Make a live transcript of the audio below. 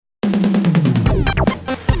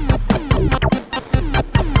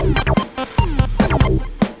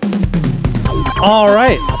All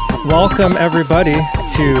right. Welcome, everybody,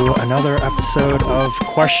 to another episode of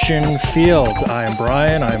Question Field. I am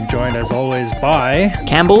Brian. I'm joined, as always, by...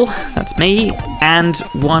 Campbell, that's me, and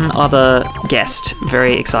one other guest.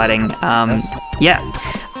 Very exciting.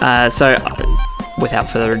 Yes. So, without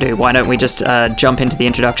further ado, why don't we just jump into the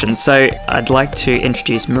introduction? So, I'd like to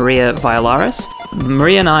introduce Maria Violaris.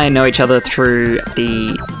 Maria and I know each other through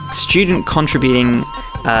the student contributing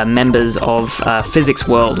members of Physics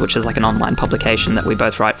World, which is like an online publication that we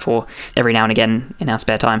both write for every now and again in our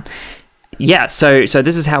spare time. Yeah, so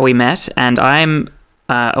this is how we met, and I'm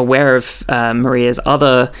aware of Maria's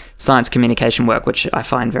other science communication work, which I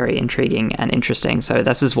find very intriguing and interesting. So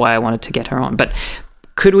this is why I wanted to get her on. But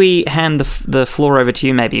could we hand the floor over to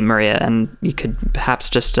you, maybe, Maria, and you could perhaps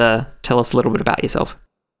just tell us a little bit about yourself?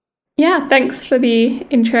 Yeah, thanks for the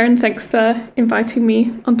intro, and thanks for inviting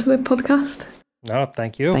me onto the podcast. No,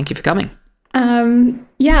 thank you. Thank you for coming.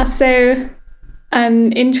 So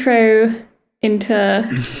an intro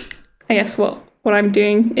into, I guess, what I'm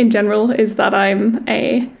doing in general is that I'm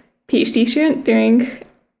a PhD student doing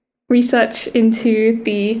research into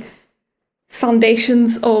the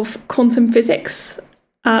foundations of quantum physics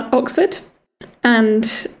at Oxford.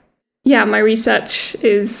 And yeah, my research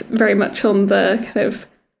is very much on the kind of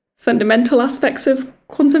fundamental aspects of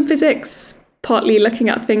quantum physics, partly looking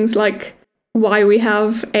at things like why we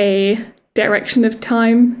have a direction of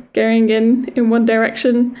time going in one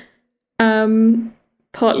direction,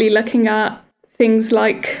 partly looking at things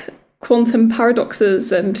like quantum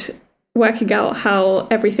paradoxes and working out how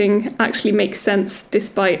everything actually makes sense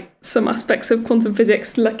despite some aspects of quantum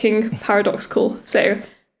physics looking paradoxical. So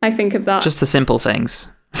I think of that. Just the simple things.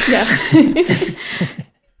 Yeah.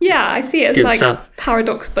 Yeah, I see it as Good like stuff.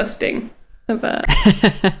 paradox busting of a...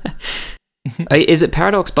 Is it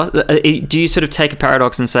paradox? Do you sort of take a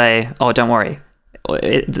paradox and say, "Oh, don't worry,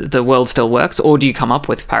 the world still works," or do you come up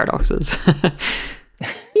with paradoxes?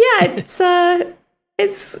 Yeah,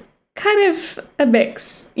 it's kind of a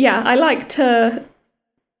mix. Yeah, I like to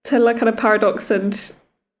look at a paradox and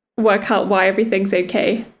work out why everything's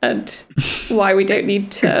okay and why we don't need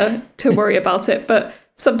to worry about it. But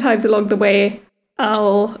sometimes along the way,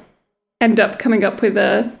 I'll end up coming up with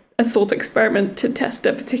a thought experiment to test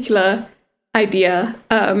a particular idea,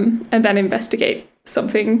 and then investigate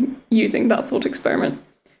something using that thought experiment.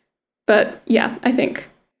 But yeah, I think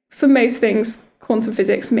for most things, quantum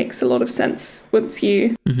physics makes a lot of sense once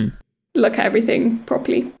you look at everything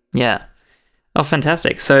properly. Yeah. Oh,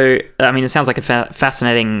 fantastic. So, I mean, it sounds like a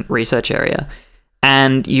fascinating research area.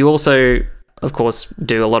 And you also, of course,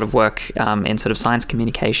 do a lot of work in sort of science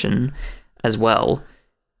communication as well.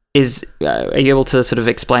 Are you able to sort of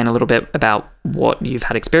explain a little bit about what you've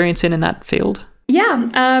had experience in that field? Yeah,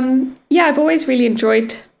 I've always really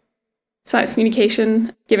enjoyed science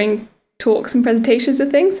communication, giving talks and presentations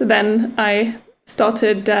and things. So then I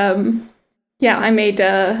started, I made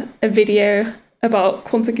a video about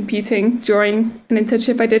quantum computing during an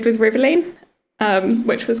internship I did with Riverlane,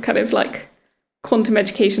 which was kind of like quantum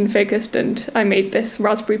education focused. And I made this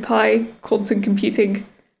Raspberry Pi quantum computing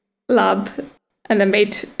lab and then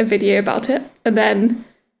made a video about it, and then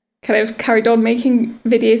kind of carried on making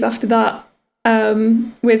videos after that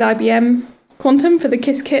with IBM Quantum for the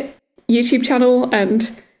KissKit YouTube channel.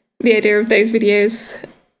 And the idea of those videos,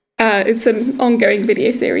 it's an ongoing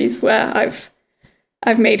video series where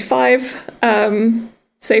I've made 5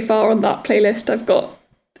 so far on that playlist. I've got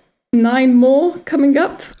 9 more coming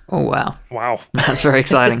up. Oh, wow. Wow. That's very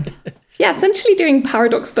exciting. Yeah, essentially doing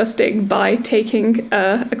paradox busting by taking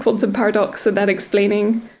a quantum paradox and then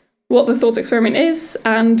explaining what the thought experiment is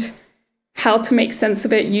and how to make sense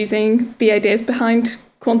of it using the ideas behind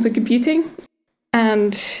quantum computing.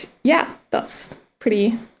 And yeah, that's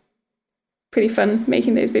pretty fun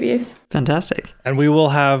making those videos. Fantastic. And we will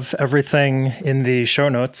have everything in the show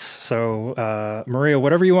notes. So, Maria,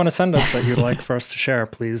 whatever you want to send us that you'd like for us to share,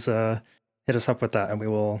 please hit us up with that and we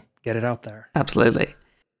will get it out there. Absolutely.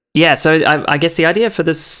 Yeah, so I guess the idea for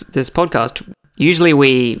this podcast, usually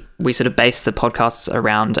we sort of base the podcasts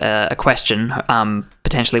around a question,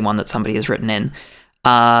 potentially one that somebody has written in.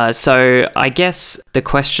 So I guess the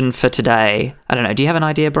question for today, I don't know, do you have an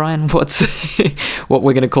idea, Brian, what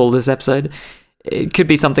we're going to call this episode? It could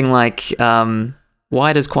be something like,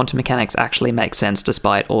 why does quantum mechanics actually make sense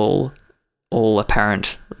despite all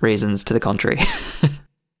apparent reasons to the contrary?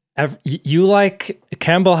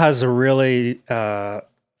 Campbell has a really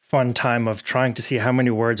fun time of trying to see how many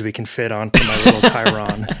words we can fit onto my little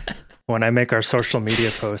Chiron when I make our social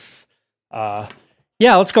media posts. Yeah,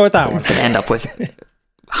 let's go with that one. Could end up with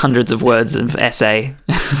hundreds of words of essay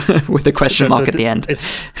with a question mark at the end.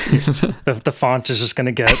 The font is just going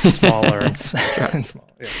to get smaller and smaller.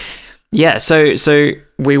 Yeah, so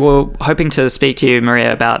we were hoping to speak to you,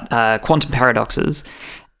 Maria, about quantum paradoxes,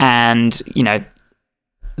 and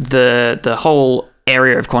the whole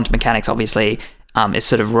area of quantum mechanics obviously is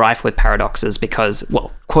sort of rife with paradoxes because,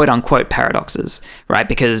 well, quote unquote paradoxes, right?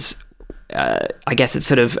 Because I guess it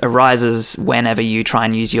sort of arises whenever you try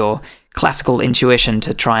and use your classical intuition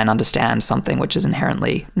to try and understand something which is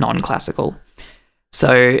inherently non-classical.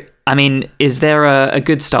 So, I mean, is there a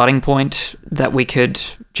good starting point that we could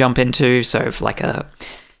jump into? So, if like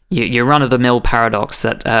your run-of-the-mill paradox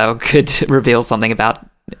that could reveal something about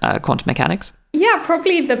quantum mechanics? Yeah,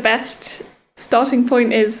 probably the best starting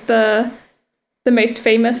point is the most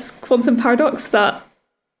famous quantum paradox that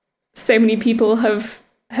so many people have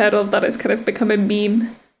heard of that it's kind of become a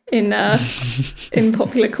meme in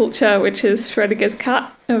popular culture, which is Schrödinger's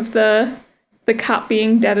cat, of the cat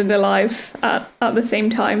being dead and alive at the same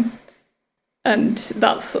time. And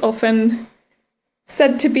that's often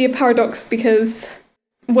said to be a paradox because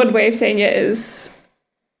one way of saying it is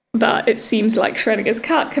that it seems like Schrödinger's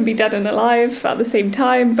cat can be dead and alive at the same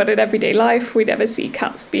time, but in everyday life we never see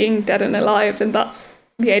cats being dead and alive, and that's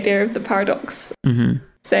the idea of the paradox. Mm-hmm.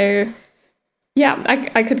 So yeah,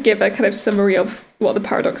 I could give a kind of summary of what the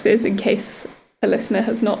paradox is in case a listener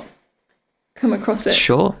has not come across it.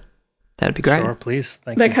 Sure. That'd be great. Sure, please.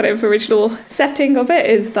 Thank you. The kind of original setting of it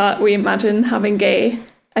is that we imagine having a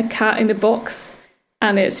cat in a box,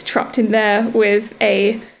 and it's trapped in there with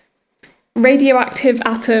a radioactive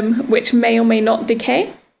atom which may or may not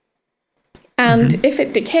decay. And if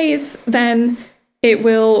it decays, then it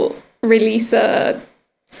will release a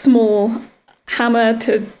small hammer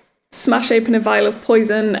to smash open a vial of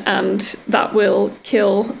poison, and that will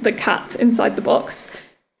kill the cat inside the box.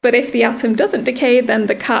 But if the atom doesn't decay, then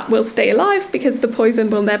the cat will stay alive because the poison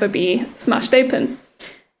will never be smashed open.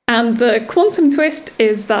 And the quantum twist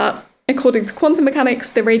is that, according to quantum mechanics,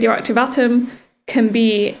 the radioactive atom can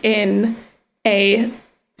be in a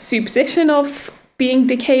superposition of being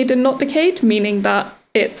decayed and not decayed, meaning that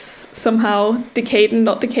it's somehow decayed and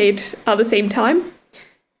not decayed at the same time.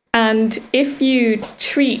 And if you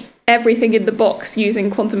treat everything in the box using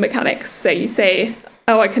quantum mechanics, so you say,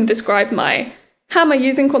 oh, I can describe my hammer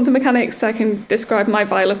using quantum mechanics, I can describe my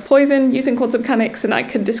vial of poison using quantum mechanics, and I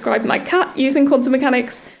can describe my cat using quantum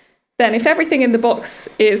mechanics, then if everything in the box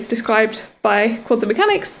is described by quantum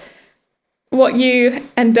mechanics, what you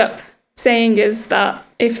end up saying is that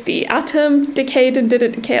if the atom decayed and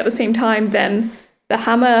didn't decay at the same time, then the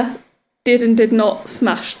hammer did and did not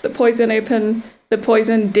smash the poison open, the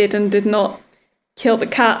poison did and did not kill the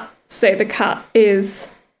cat, so the cat is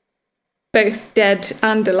both dead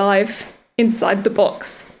and alive inside the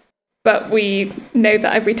box. But we know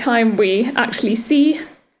that every time we actually see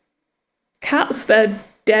cats, they're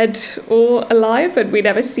dead or alive, and we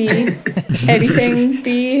never see anything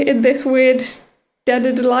be in this weird dead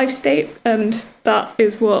and alive state. And that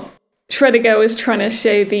is what Schrödinger was trying to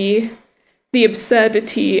show, the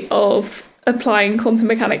absurdity of applying quantum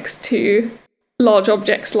mechanics to large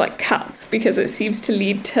objects like cats, because it seems to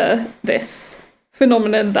lead to this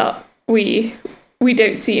phenomenon that we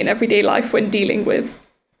don't see in everyday life when dealing with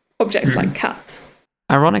objects like cats.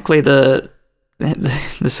 Ironically, the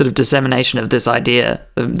sort of dissemination of this idea,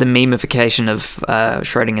 the memification of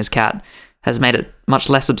Schrödinger's cat, has made it much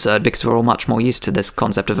less absurd because we're all much more used to this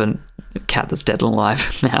concept of a cat that's dead and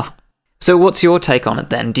alive now. So what's your take on it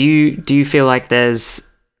then? Do you feel like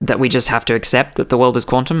that we just have to accept that the world is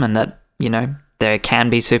quantum and that, there can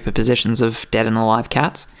be superpositions of dead and alive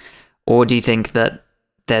cats? Or do you think that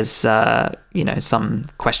there's some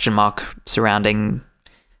question mark surrounding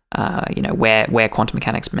where quantum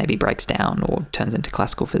mechanics maybe breaks down or turns into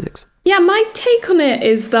classical physics? Yeah, my take on it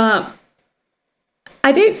is that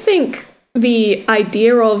I don't think the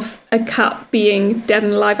idea of a cat being dead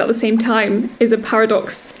and alive at the same time is a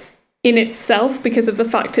paradox in itself because of the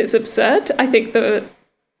fact it's absurd. I think the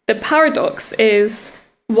paradox is,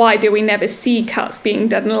 why do we never see cats being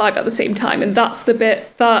dead and alive at the same time? And that's the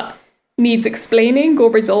bit that needs explaining or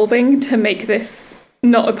resolving to make this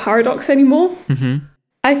not a paradox anymore. Mm-hmm.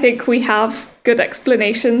 I think we have good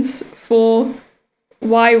explanations for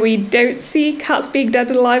why we don't see cats being dead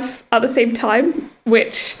and alive at the same time,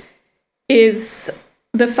 which is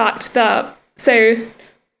the fact that, so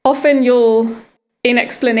often in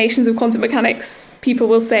explanations of quantum mechanics, people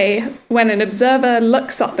will say when an observer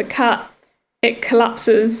looks at the cat, it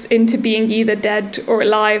collapses into being either dead or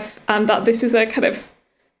alive, and that this is a kind of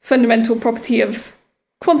fundamental property of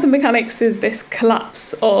quantum mechanics, is this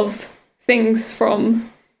collapse of things from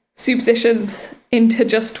superpositions into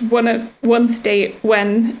just one state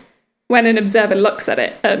when an observer looks at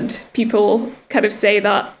it, and people kind of say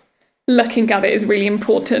that looking at it is really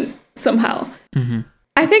important somehow. Mm-hmm.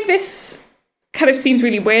 I think this kind of seems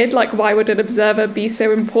really weird. Like, why would an observer be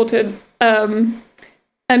so important? And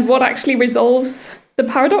what actually resolves the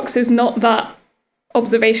paradox is not that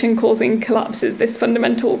observation causing collapse is this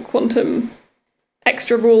fundamental quantum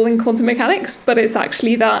extra rule in quantum mechanics, but it's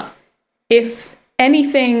actually that if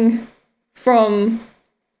anything from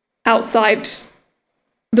outside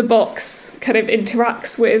the box kind of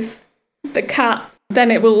interacts with the cat, then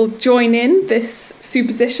it will join in this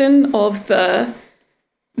superposition of the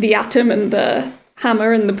atom and the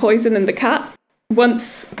hammer and the poison and the cat.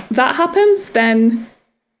 Once that happens, then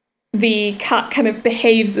the cat kind of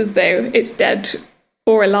behaves as though it's dead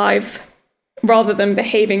or alive, rather than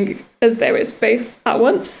behaving as though it's both at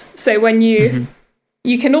once. So when you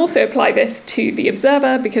can also apply this to the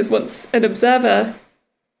observer, because once an observer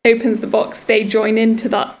opens the box, they join into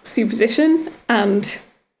that superposition and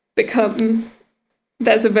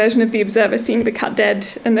there's a version of the observer seeing the cat dead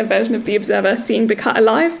and a version of the observer seeing the cat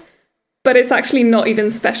alive. But it's actually not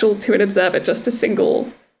even special to an observer. Just a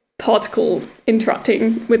single particle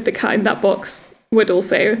interacting with the cat in that box would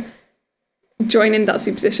also join in that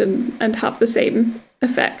superposition and have the same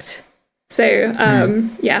effect. So,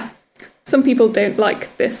 some people don't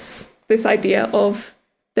like this idea of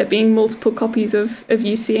there being multiple copies of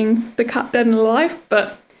you seeing the cat dead and alive,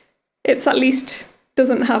 but it's at least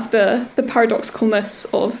doesn't have the paradoxicalness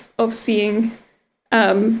of seeing.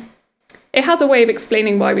 It has a way of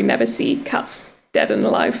explaining why we never see cats dead and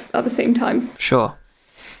alive at the same time. Sure.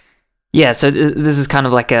 Yeah, so this is kind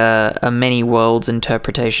of like a many worlds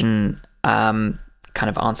interpretation kind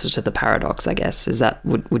of answer to the paradox, I guess. Is that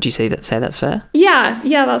would you say that's fair? Yeah,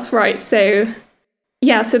 that's right. So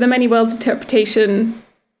the many worlds interpretation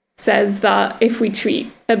says that if we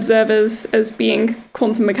treat observers as being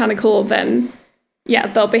quantum mechanical, then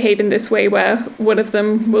they'll behave in this way where one of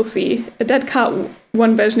them will see a dead cat,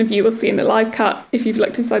 one version of you will see an alive cat if you've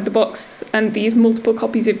looked inside the box, and these multiple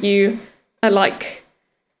copies of you are like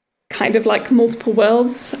kind of like multiple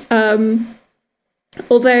worlds.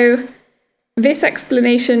 Although this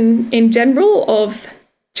explanation in general of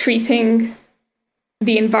treating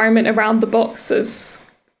the environment around the box as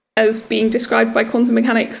being described by quantum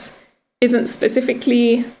mechanics isn't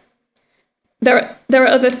specifically... There are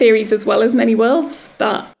other theories as well as many worlds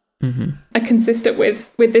that are consistent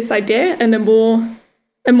with this idea, and a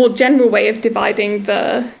more general way of dividing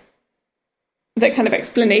the kind of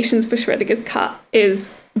explanations for Schrödinger's cat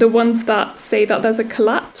is the ones that say that there's a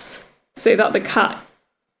collapse, so that the cat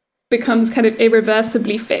becomes kind of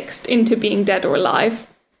irreversibly fixed into being dead or alive.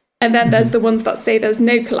 And then there's the ones that say there's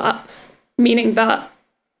no collapse, meaning that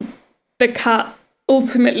the cat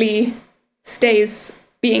ultimately stays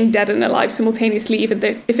being dead and alive simultaneously, even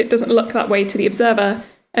though if it doesn't look that way to the observer.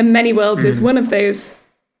 And many worlds is one of those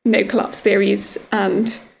no collapse theories,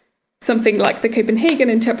 and something like the Copenhagen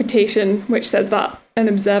interpretation, which says that an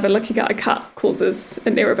observer looking at a cat causes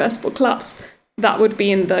an irreversible collapse, that would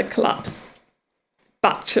be in the collapse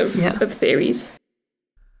batch of theories.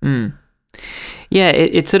 Yeah,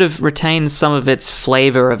 it sort of retains some of its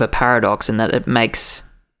flavor of a paradox in that it makes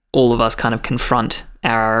all of us kind of confront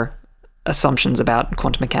our assumptions about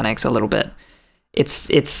quantum mechanics a little bit. It's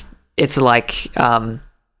like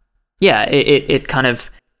it kind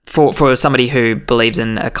of, for somebody who believes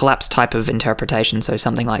in a collapse type of interpretation, so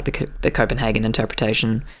something like the Copenhagen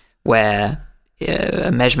interpretation, where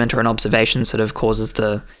a measurement or an observation sort of causes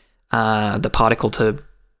the particle to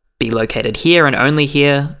be located here and only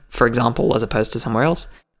here, for example, as opposed to somewhere else.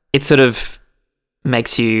 It sort of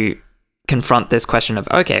makes you confront this question of,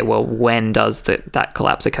 okay, well, when does that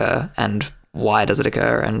collapse occur, and why does it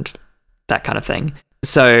occur, and that kind of thing.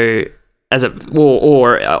 So,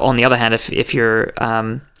 or on the other hand, if you're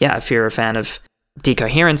a fan of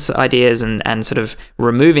decoherence ideas and sort of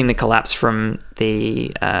removing the collapse from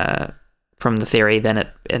the theory, then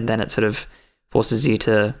it sort of forces you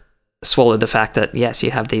to swallow the fact that yes, you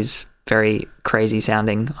have these very crazy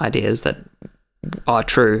sounding ideas that are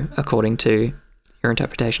true according to your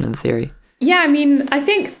interpretation of the theory. Yeah, I mean, I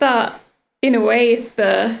think that in a way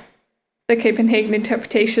the Copenhagen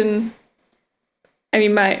interpretation, I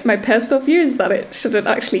mean, my personal view is that it shouldn't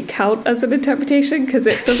actually count as an interpretation, because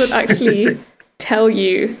it doesn't actually tell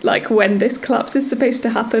you like when this collapse is supposed to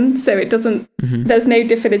happen. So it doesn't, there's no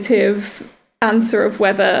definitive answer of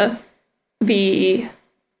whether the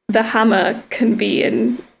hammer can be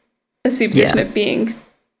in a superposition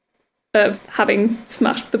of having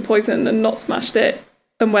smashed the poison and not smashed it,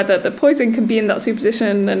 and whether the poison can be in that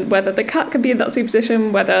superposition, and whether the cat can be in that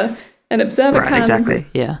superposition, whether an observer Right, can. exactly,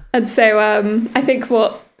 yeah. And so I think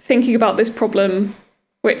thinking about this problem,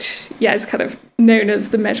 which, is kind of known as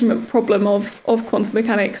the measurement problem of quantum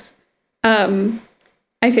mechanics,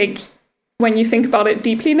 I think when you think about it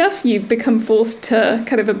deeply enough, you become forced to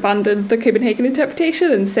kind of abandon the Copenhagen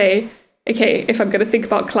interpretation and say, okay, if I'm going to think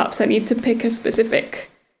about collapse, I need to pick a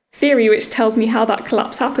specific theory which tells me how that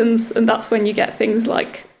collapse happens. And that's when you get things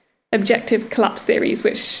like objective collapse theories,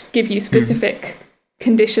 which give you specific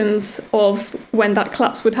conditions of when that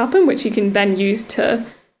collapse would happen, which you can then use to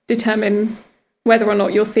determine whether or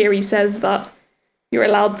not your theory says that you're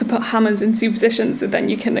allowed to put hammers in superpositions, and then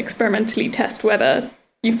you can experimentally test whether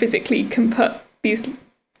you physically can put these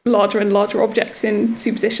larger and larger objects in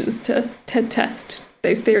superpositions to test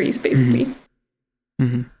those theories, basically.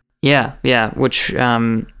 Yeah, which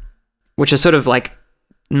are sort of like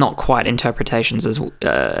not quite interpretations as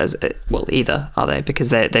well either, are they? Because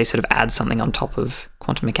they sort of add something on top of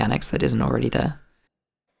quantum mechanics that isn't already there.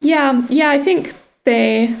 Yeah, I think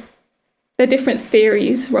they're different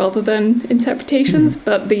theories rather than interpretations,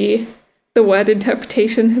 but the word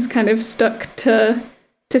interpretation has kind of stuck to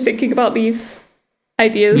thinking about these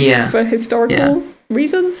ideas for historical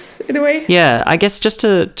reasons, in a way. Yeah, I guess just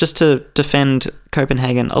to defend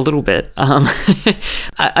Copenhagen a little bit,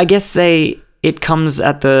 I guess it comes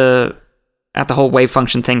at the whole wave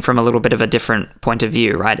function thing from a little bit of a different point of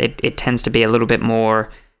view, right? It tends to be a little bit more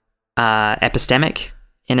epistemic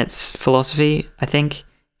in its philosophy, I think.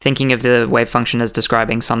 Thinking of the wave function as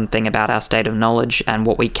describing something about our state of knowledge and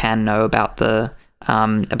what we can know about the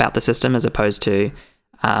system, as opposed to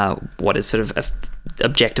what is sort of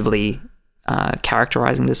objectively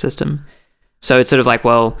characterizing the system. So it's sort of like,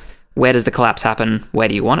 well, where does the collapse happen? Where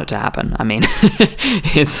do you want it to happen? I mean,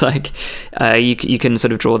 it's like you can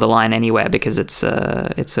sort of draw the line anywhere, because it's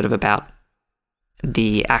sort of about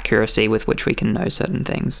the accuracy with which we can know certain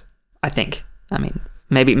things, I think. I mean,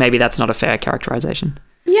 maybe that's not a fair characterization.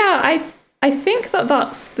 Yeah, I think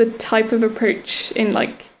that's the type of approach in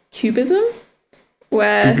like cubism,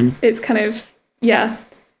 where it's kind of,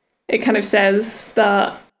 it kind of says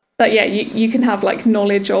that you can have like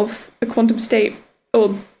knowledge of a quantum state,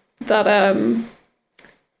 or that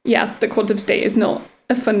the quantum state is not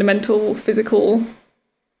a fundamental physical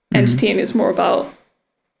entity, and it's more about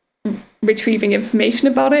retrieving information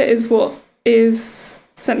about it is what is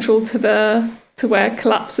central to where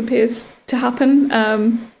collapse appears to happen.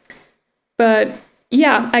 But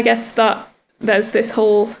I guess that there's this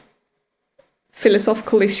whole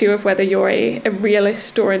philosophical issue of whether you're a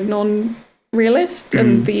realist or a non-realist,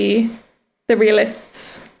 and the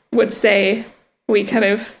realists would say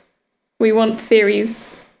we want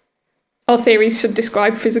theories. Our theories should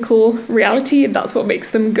describe physical reality, and that's what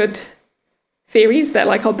makes them good theories. They're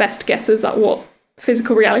like our best guesses at what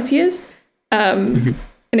physical reality is. And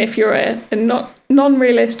if you're a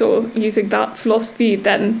non-realist or using that philosophy,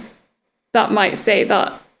 then that might say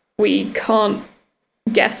that we can't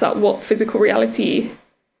guess at what physical reality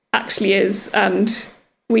actually is, and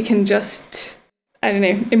we can just, I don't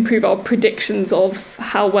know, improve our predictions of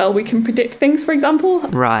how well we can predict things, for example.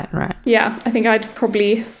 Right. Yeah, I think I'd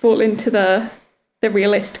probably fall into the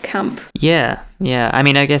realist camp. Yeah. I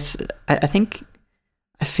mean, I guess I think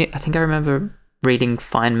I remember reading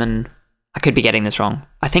Feynman. I could be getting this wrong.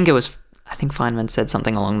 I think Feynman said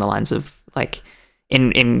something along the lines of, like,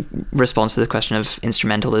 in response to this question of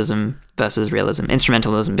instrumentalism versus realism.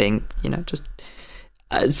 Instrumentalism being, just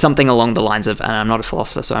something along the lines of, and I'm not a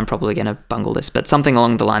philosopher, so I'm probably going to bungle this, but something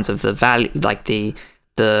along the lines of the value, like the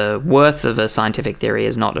worth of a scientific theory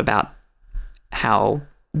is not about how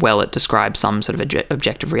well it describes some sort of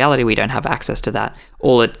objective reality. We don't have access to that.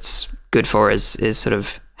 All it's good for is sort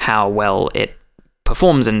of how well it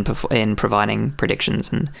performs in providing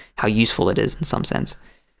predictions and how useful it is in some sense.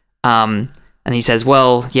 And he says,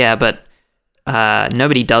 well, yeah, but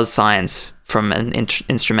nobody does science from an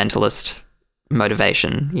instrumentalist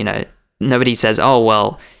motivation. Nobody says, oh,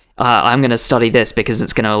 well, I'm going to study this because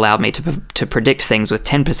it's going to allow me to predict things with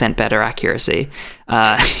 10% better accuracy.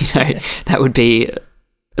 That would be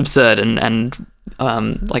absurd and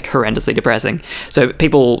like horrendously depressing. So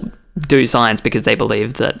people do science because they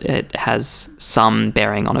believe that it has some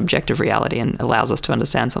bearing on objective reality and allows us to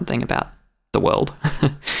understand something about the world.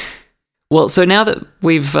 Well, so now that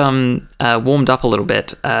we've warmed up a little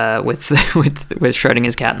bit with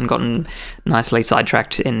Schrodinger's cat and gotten nicely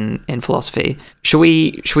sidetracked in philosophy, should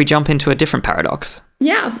we jump into a different paradox?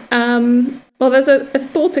 Yeah. Well, there's a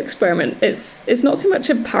thought experiment. It's not so much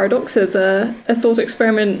a paradox as a thought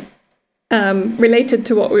experiment related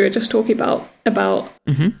to what we were just talking about.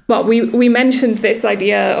 Well, we mentioned this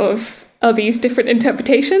idea of are these different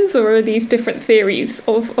interpretations or are these different theories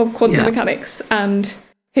of quantum mechanics? And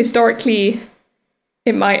historically,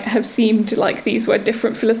 it might have seemed like these were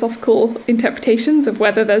different philosophical interpretations of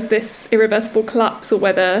whether there's this irreversible collapse or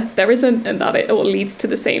whether there isn't, and that it all leads to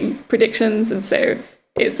the same predictions. And so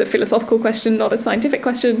it's a philosophical question, not a scientific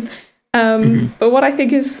question. But what I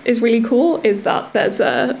think is really cool is that there's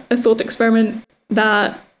a thought experiment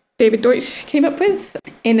that David Deutsch came up with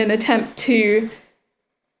in an attempt to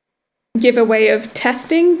give a way of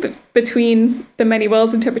testing between the many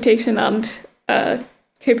worlds interpretation and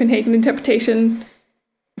Copenhagen interpretation,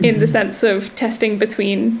 in the sense of testing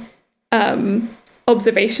between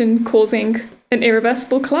observation causing an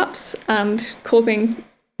irreversible collapse and causing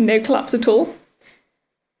no collapse at all.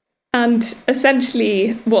 And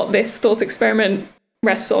essentially what this thought experiment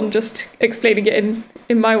rests on, just explaining it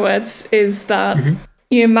in my words, is that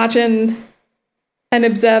you imagine an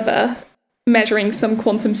observer measuring some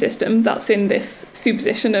quantum system that's in this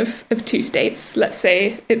superposition of two states. Let's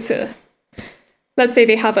say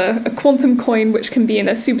they have a quantum coin which can be in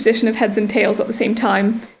a superposition of heads and tails at the same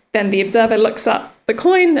time. Then the observer looks at the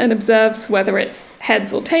coin and observes whether it's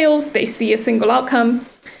heads or tails. They see a single outcome.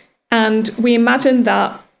 And we imagine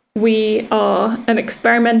that we are an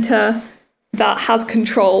experimenter that has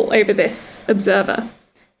control over this observer.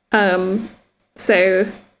 So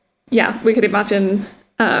yeah, we could imagine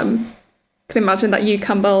that you,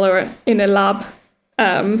 Campbell, are in a lab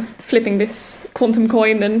flipping this quantum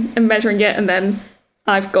coin and measuring it, and then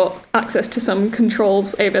I've got access to some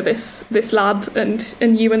controls over this lab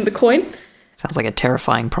and you and the coin. Sounds like a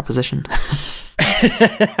terrifying proposition.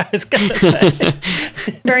 I was going to say.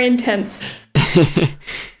 Very intense.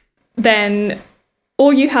 Then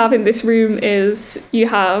all you have in this room is you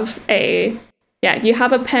have a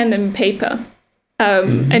pen and paper,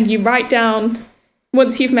 and you write down,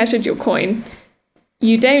 once you've measured your coin,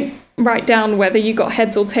 you don't write down whether you got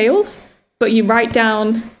heads or tails, but you write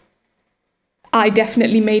down, I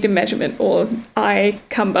definitely made a measurement, or I,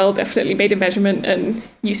 Campbell, definitely made a measurement, and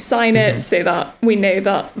you sign it so that we know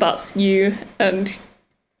that that's you and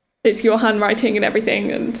it's your handwriting and everything,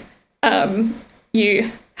 and you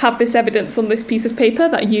have this evidence on this piece of paper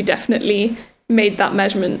that you definitely made that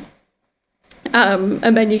measurement.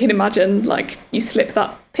 And then you can imagine, like, you slip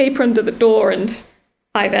that paper under the door, and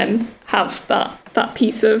I then have that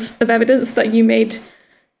piece of evidence that you made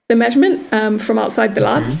the measurement from outside the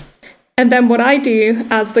lab. And then what I do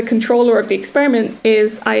as the controller of the experiment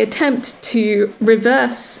is I attempt to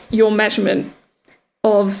reverse your measurement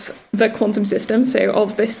of the quantum system, so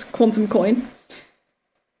of this quantum coin.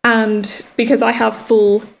 And because I have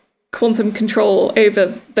full quantum control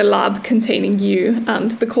over the lab containing you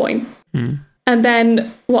and the coin. And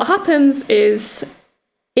then what happens is,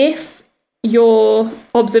 if your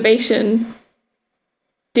observation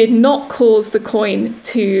did not cause the coin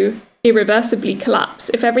to irreversibly collapse,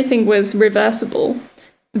 if everything was reversible,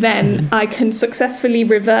 then I can successfully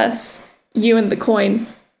reverse you and the coin.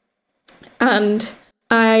 And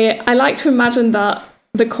I like to imagine that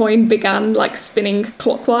the coin began like spinning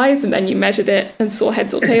clockwise, and then you measured it and saw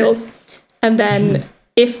heads or tails. And then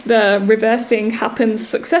if the reversing happens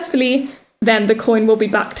successfully, then the coin will be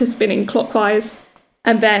back to spinning clockwise.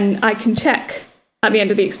 And then I can check at the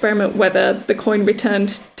end of the experiment whether the coin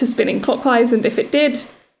returned to spinning clockwise. And if it did,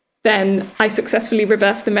 then I successfully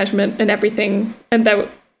reversed the measurement and everything. And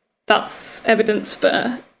that's evidence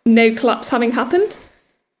for no collapse having happened.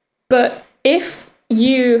 But if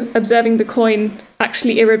you observing the coin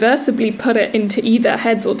actually irreversibly put it into either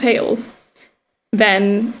heads or tails,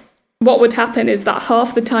 then what would happen is that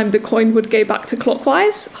half the time the coin would go back to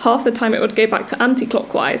clockwise, half the time it would go back to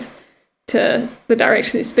anti-clockwise, to the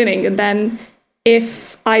direction it's spinning. And then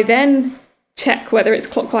if I then check whether it's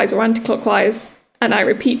clockwise or anti-clockwise, and I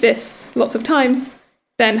repeat this lots of times,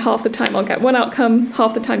 then half the time I'll get one outcome,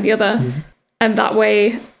 half the time the other. And that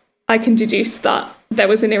way I can deduce that there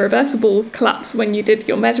was an irreversible collapse when you did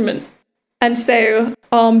your measurement. And so,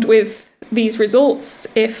 armed with these results,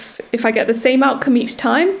 if I get the same outcome each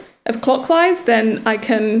time of clockwise, then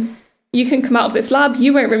you can come out of this lab,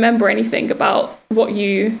 you won't remember anything about what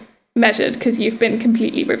you measured because you've been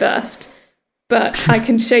completely reversed. But I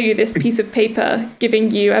can show you this piece of paper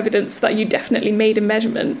giving you evidence that you definitely made a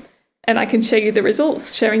measurement, and I can show you the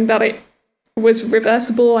results showing that it was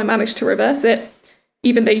reversible. I managed to reverse it.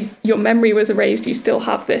 Even though your memory was erased, you still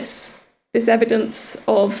have this evidence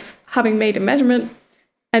of having made a measurement.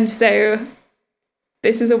 And so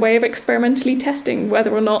this is a way of experimentally testing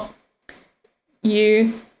whether or not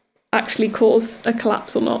you actually cause a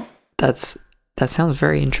collapse or not. That sounds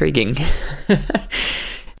very intriguing.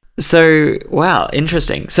 So, wow,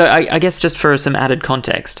 interesting. So I guess just for some added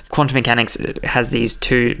context, quantum mechanics has these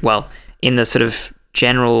two, well, in the sort of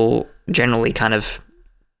generally kind of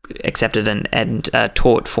accepted and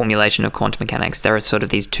taught formulation of quantum mechanics, there are sort of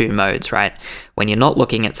these two modes, right? When you're not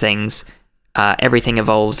looking at things, everything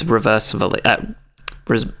evolves reversibly,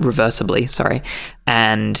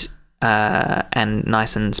 and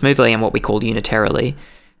nice and smoothly, and what we call unitarily.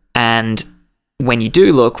 And when you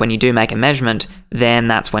do look, when you do make a measurement, then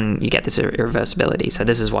that's when you get this irreversibility. So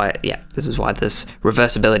this is why this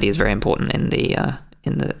reversibility is very important in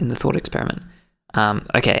the thought experiment.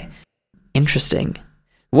 Okay, interesting.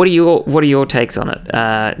 What are your takes on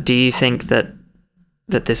it? Do you think that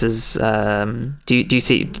this is do you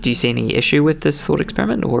see any issue with this thought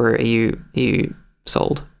experiment, or are you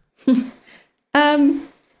sold? Yeah,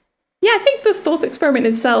 I think the thought experiment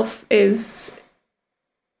itself is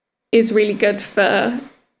really good for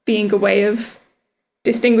being a way of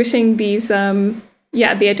distinguishing these, the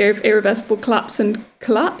idea of irreversible collapse and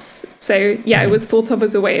collapse. So, yeah, it was thought of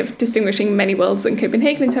as a way of distinguishing many worlds and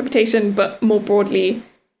Copenhagen interpretation, but more broadly,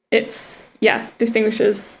 it's,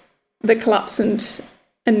 distinguishes the collapse and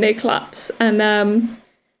no collapse. And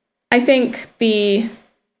I think the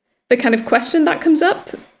kind of question that comes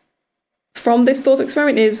up from this thought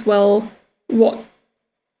experiment is, well, what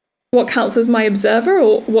counts as my observer,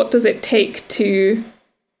 or what does it take to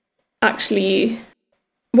actually,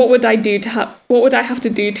 what would I have to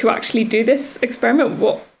do to actually do this experiment?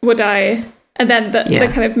 What would I, and then the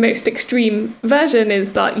kind of most extreme version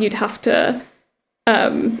is that you'd have to,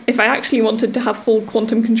 if I actually wanted to have full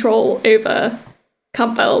quantum control over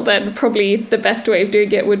Campbell, then probably the best way of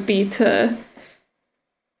doing it would be to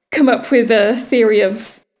come up with a theory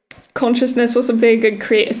of consciousness or something and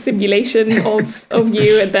create a simulation of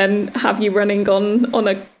you, and then have you running on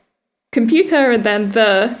a computer, and then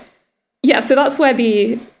so that's where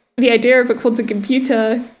the idea of a quantum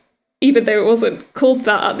computer, even though it wasn't called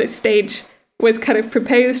that at this stage, was kind of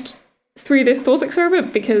proposed through this thought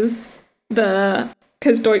experiment, because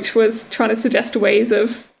Deutsch was trying to suggest ways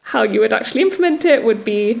of how you would actually implement it would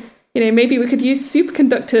be, maybe we could use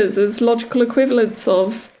superconductors as logical equivalents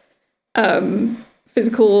of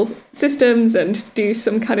physical systems and do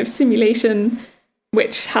some kind of simulation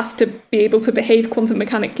which has to be able to behave quantum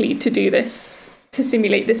mechanically to do this, to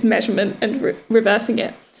simulate this measurement and reversing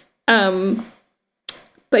it.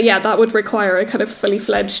 But yeah, that would require a kind of fully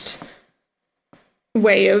fledged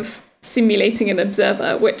way of simulating an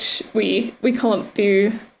observer, which we can't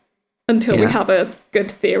do until we have a good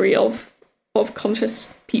theory of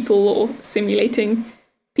conscious people or simulating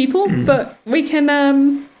people. But we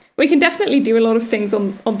can definitely do a lot of things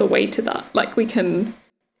on the way to that. Like, we can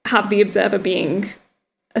have the observer being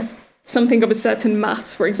something of a certain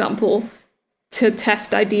mass, for example, to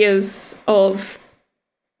test ideas of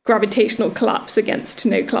gravitational collapse against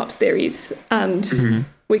no collapse theories. And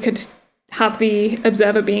we could have the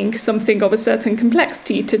observer being something of a certain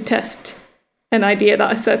complexity to test an idea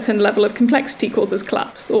that a certain level of complexity causes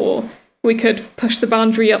collapse. Or we could push the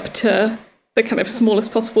boundary up to the kind of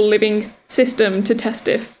smallest possible living system to test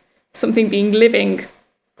if something being living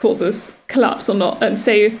causes collapse or not. And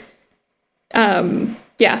so,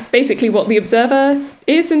 basically what the observer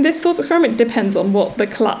is in this thought experiment depends on what the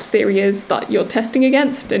collapse theory is that you're testing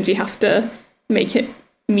against, and you have to make it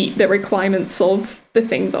meet the requirements of the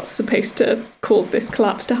thing that's supposed to cause this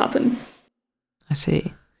collapse to happen. I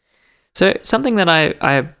see. So something that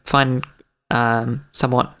I find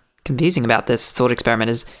somewhat confusing about this thought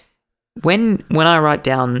experiment is when I write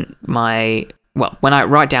down when I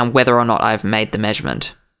write down whether or not I've made the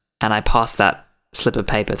measurement and I pass that slip of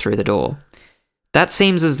paper through the door, that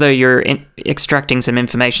seems as though you're extracting some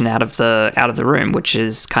information out of the room, which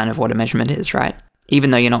is kind of what a measurement is, right? Even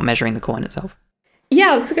though you're not measuring the coin itself.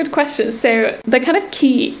 Yeah, that's a good question. So the kind of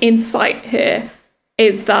key insight here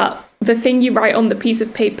is that the thing you write on the piece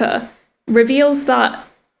of paper reveals that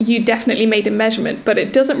you definitely made a measurement, but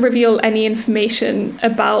it doesn't reveal any information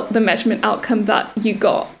about the measurement outcome that you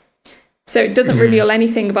got. So it doesn't reveal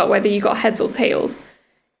anything about whether you got heads or tails.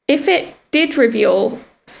 If it did reveal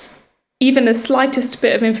even the slightest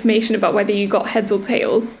bit of information about whether you got heads or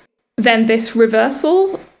tails, then this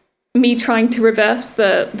reversal, me trying to reverse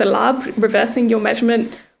the lab, reversing your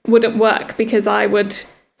measurement, wouldn't work, because I would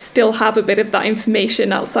still have a bit of that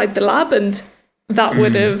information outside the lab, and that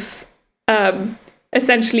would have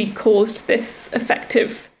essentially caused this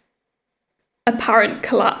effective apparent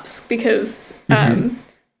collapse, because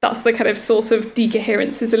that's the kind of source of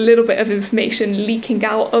decoherence, is a little bit of information leaking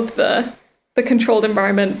out of the controlled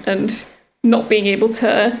environment and not being able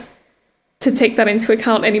to take that into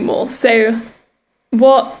account anymore. So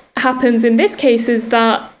what happens in this case is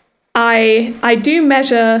that I do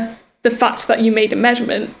measure the fact that you made a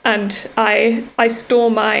measurement, and I store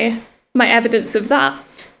my evidence of that,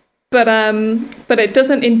 but it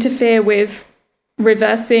doesn't interfere with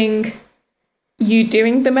reversing you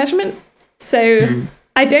doing the measurement. So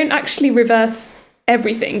I don't actually reverse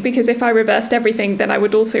everything, because if I reversed everything, then I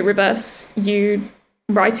would also reverse you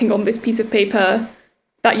writing on this piece of paper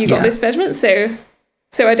that you got this measurement. So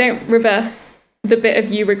I don't reverse the bit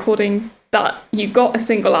of you recording that you got a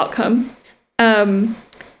single outcome.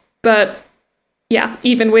 But yeah,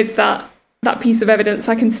 even with that piece of evidence,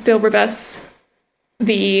 I can still reverse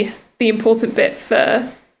the important bit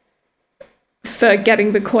for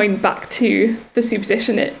getting the coin back to the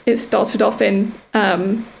superposition it started off in,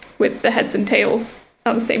 with the heads and tails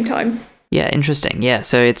at the same time. Yeah, interesting. Yeah,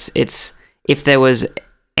 so it's if there was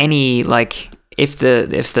any, like, if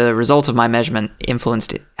the result of my measurement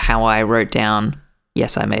influenced how I wrote down,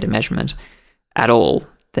 yes, I made a measurement at all,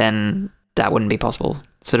 then that wouldn't be possible.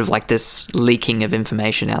 Sort of like this leaking of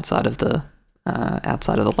information outside of the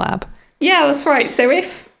lab. Yeah, that's right. So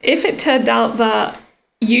if it turned out that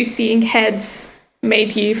you seeing heads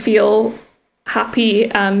made you feel happy,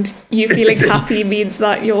 and you feeling happy means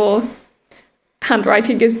that your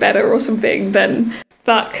handwriting is better or something, then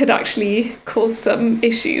that could actually cause some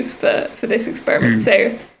issues for this experiment.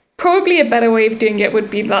 So probably a better way of doing it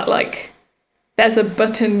would be that, like, there's a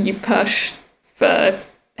button you push for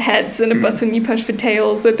heads and a button you push for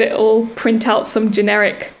tails, and it'll print out some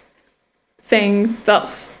generic thing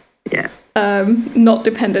that's not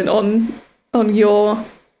dependent on your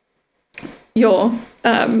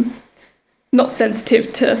not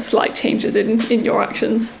sensitive to slight changes in your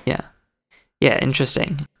actions. Yeah,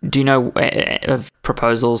 interesting. Do you know of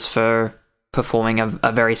proposals for performing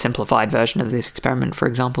a very simplified version of this experiment, for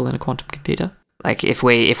example, in a quantum computer? Like if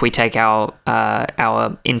we take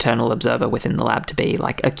our internal observer within the lab to be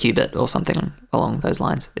like a qubit or something along those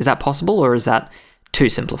lines, is that possible, or is that too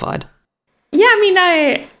simplified? Yeah, I mean,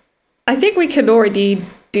 I think we can already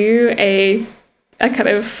do a kind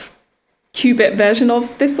of qubit version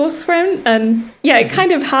of this thought experiment, and it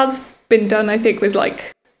kind of has been done, I think, with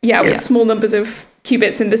with small numbers of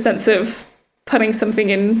qubits, in the sense of putting something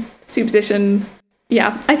in superposition.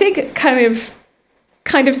 Yeah, I think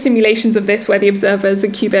kind of simulations of this where the observer is a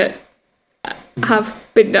qubit have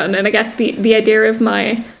been done. And I guess the idea of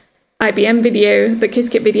my IBM video, the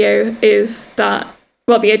Qiskit video, is that,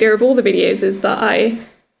 well, the idea of all the videos is that I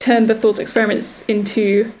turn the thought experiments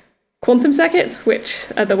into quantum circuits, which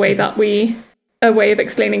are a way of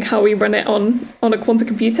explaining how we run it on a quantum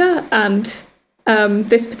computer. And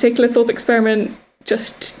this particular thought experiment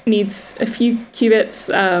just needs a few qubits.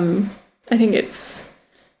 I think it's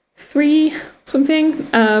 3 something,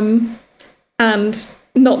 and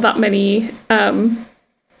not that many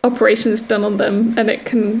operations done on them, and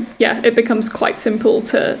it becomes quite simple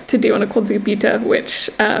to do on a quantum computer, which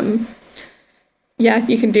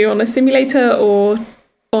you can do on a simulator or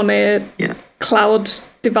on a cloud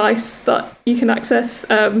device that you can access.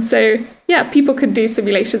 So people could do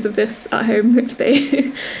simulations of this at home if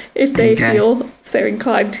they feel so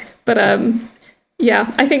inclined. But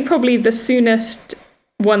I think probably the soonest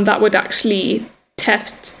one that would actually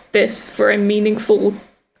test this for a meaningful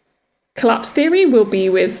collapse theory will be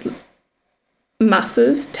with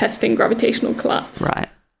masses testing gravitational collapse. Right.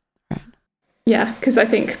 Yeah, because I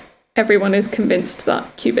think everyone is convinced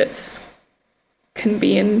that qubits can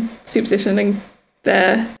be in superposition, and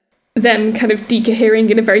them kind of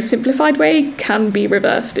decohering in a very simplified way can be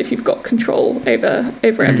reversed if you've got control over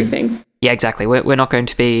everything. Yeah, exactly. We're not going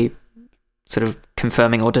to be sort of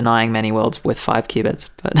confirming or denying many worlds with 5 qubits,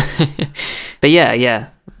 but yeah.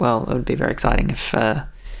 Well, it would be very exciting if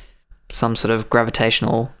some sort of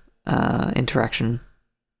gravitational interaction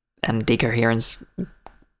and decoherence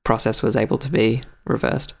process was able to be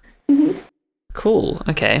reversed. Mm-hmm. Cool.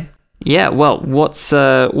 Okay. Yeah. Well, what's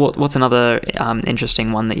another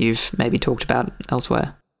interesting one that you've maybe talked about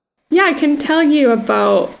elsewhere? Yeah, I can tell you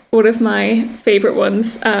about one of my favorite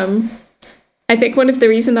ones. I think one of the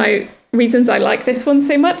reasons I like this one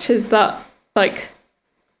so much is that, like,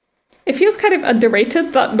 it feels kind of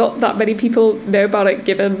underrated that not that many people know about it,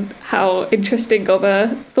 given how interesting of a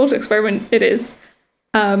thought experiment it is,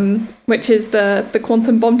 which is the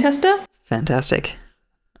quantum bomb tester. Fantastic.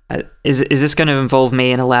 Is this going to involve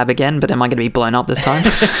me in a lab again, but am I going to be blown up this time?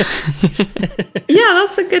 Yeah,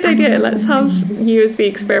 that's a good idea. Let's have you as the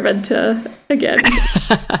experimenter again,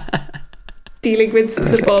 dealing with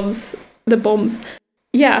the bombs.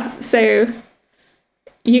 Yeah, so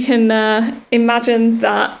you can imagine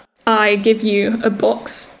that I give you a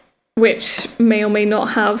box which may or may not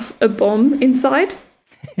have a bomb inside.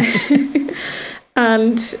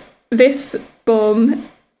 And this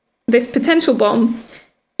potential bomb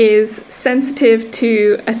is sensitive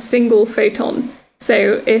to a single photon.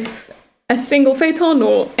 So if a single photon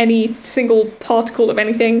or any single particle of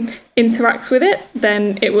anything interacts with it,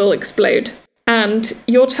 then it will explode. And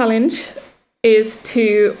your challenge is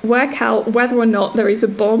to work out whether or not there is a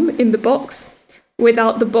bomb in the box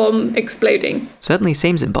without the bomb exploding. Certainly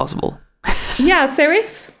seems impossible. Yeah, so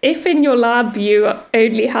if in your lab you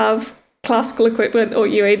only have classical equipment or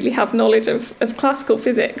you only have knowledge of classical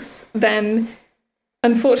physics, then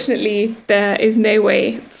unfortunately there is no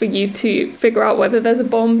way for you to figure out whether there's a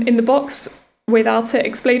bomb in the box without it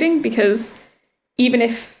exploding, because even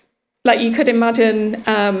if, like, you could imagine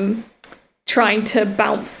trying to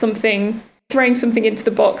bounce something, throwing something into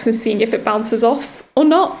the box and seeing if it bounces off or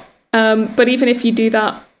not. But even if you do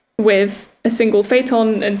that with a single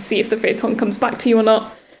photon and see if the photon comes back to you or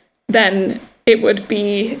not, then it would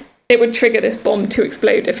trigger this bomb to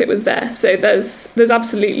explode if it was there. So there's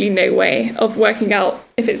absolutely no way of working out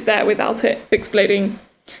if it's there without it exploding,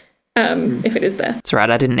 if it is there. That's right,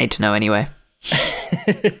 I didn't need to know anyway.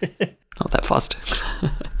 Not that fast.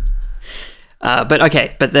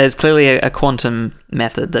 But there's clearly a quantum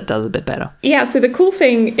method that does a bit better. Yeah, so the cool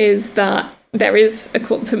thing is that there is a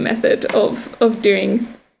quantum method of doing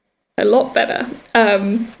a lot better,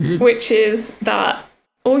 which is that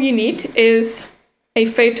all you need is a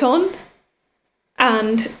photon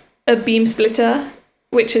and a beam splitter,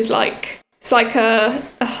 which is it's like a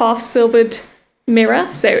half-silvered mirror.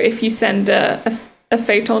 So if you send a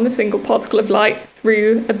photon, a single particle of light,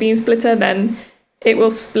 through a beam splitter, then it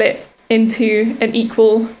will split into an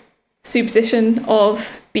equal superposition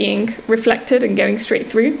of being reflected and going straight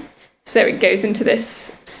through. So it goes into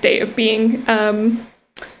this state of being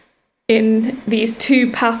in these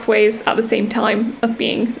two pathways at the same time of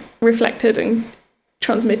being reflected and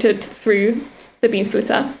transmitted through the beam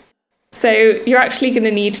splitter. So you're actually going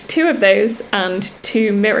to need two of those and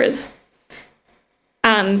two mirrors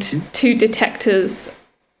and two detectors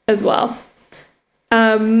as well.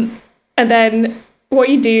 And then what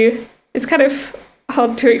you do is kind of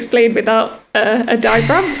hard to explain without a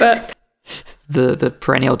diagram, but the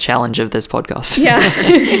perennial challenge of this podcast. Yeah.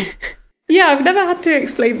 Yeah, I've never had to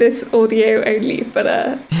explain this audio only, but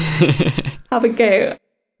have a go.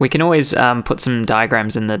 We can always put some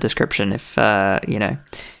diagrams in the description if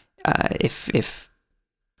if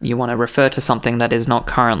you want to refer to something that is not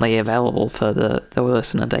currently available for the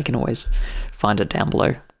listener. They can always find it down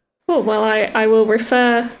below. Cool. Well, I will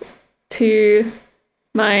refer to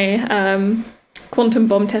my quantum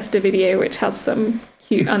bomb tester video, which has some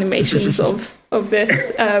cute animations of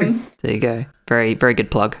this. There you go. Very, very good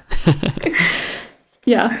plug.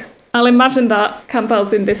 Yeah. I'll imagine that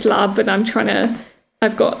Campbell's in this lab and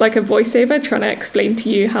I've got like a voiceover trying to explain to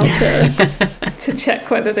you how to check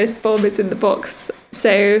whether this bomb is in the box.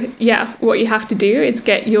 So yeah, what you have to do is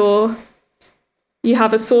you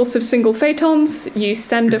have a source of single photons, you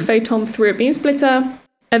send a photon through a beam splitter,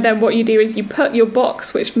 and then what you do is you put your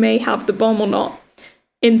box, which may have the bomb or not,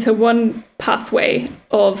 into one pathway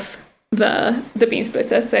of the beam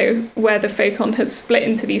splitter. So where the photon has split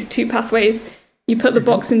into these two pathways, you put the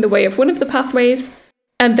box in the way of one of the pathways,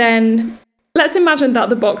 and then let's imagine that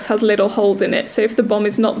the box has little holes in it. So if the bomb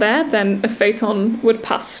is not there, then a photon would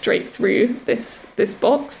pass straight through this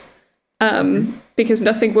box because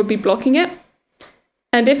nothing would be blocking it.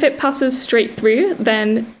 And if it passes straight through,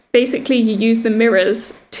 then basically you use the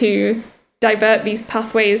mirrors to divert these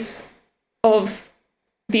pathways of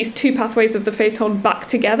these two pathways of the photon back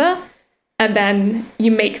together, and then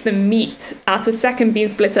you make them meet at a second beam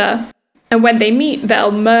splitter. And when they meet,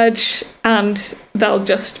 they'll merge and they'll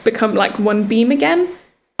just become like one beam again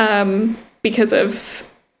because of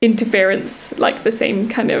interference, like the same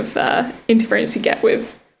kind of interference you get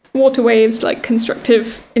with water waves, like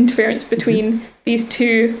constructive interference between these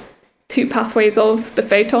two pathways of the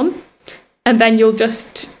photon. And then you'll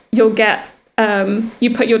get, you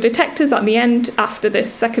put your detectors at the end after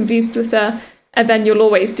this second beam splitter, and then you'll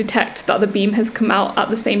always detect that the beam has come out at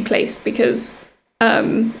the same place because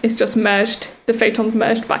it's just merged, the photon's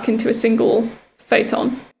merged back into a single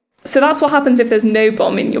photon. So that's what happens if there's no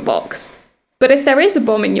bomb in your box. But if there is a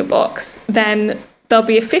bomb in your box, then there'll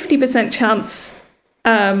be a 50% chance.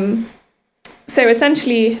 So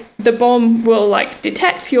essentially, the bomb will like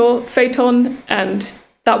detect your photon, and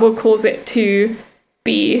that will cause it to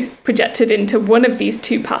be projected into one of these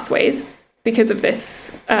two pathways because of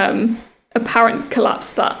this apparent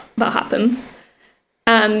collapse that happens.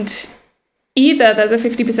 And either there's a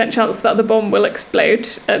 50% chance that the bomb will explode,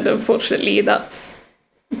 and unfortunately that's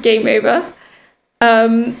game over.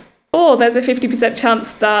 Or there's a 50%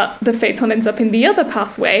 chance that the photon ends up in the other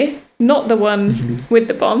pathway, not the one with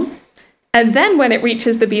the bomb. And then when it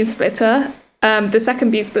reaches the beam splitter, the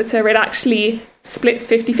second beam splitter, it actually splits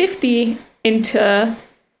 50-50 into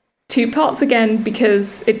two parts again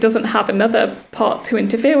because it doesn't have another part to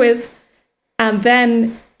interfere with. And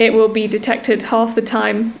then it will be detected half the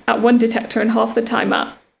time at one detector and half the time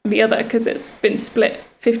at the other because it's been split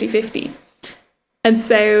 50-50. And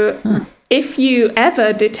so if you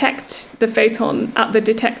ever detect the photon at the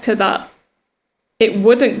detector that it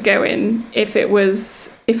wouldn't go in if it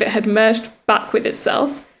had merged back with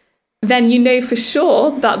itself, then you know for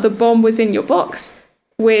sure that the bomb was in your box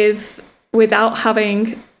without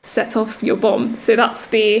having set off your bomb. So that's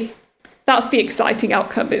the exciting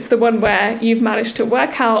outcome. It's the one where you've managed to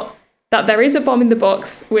work out that there is a bomb in the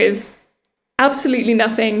box with absolutely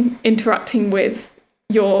nothing interacting with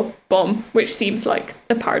your bomb, which seems like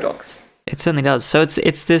a paradox. It certainly does. So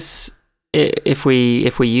it's this, if we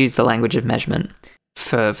use the language of measurement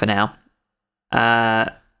for now,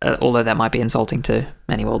 although that might be insulting to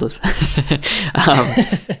many worlders.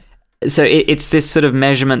 So it's this sort of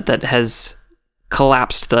measurement that has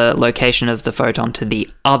collapsed the location of the photon to the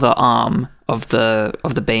other arm of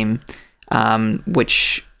the beam,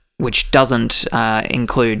 which doesn't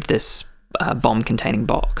include this bomb-containing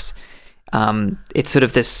box. It's sort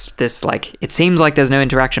of this like, it seems like there's no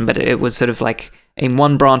interaction, but it was sort of like in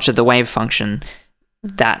one branch of the wave function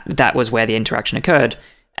that was where the interaction occurred,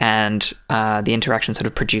 and the interaction sort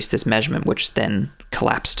of produced this measurement, which then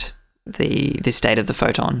collapsed the state of the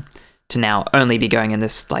photon to now only be going in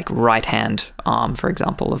this like right-hand arm, for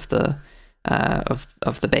example, of the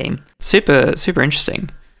beam. Super interesting.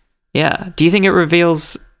 Yeah. Do you think it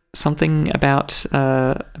reveals something about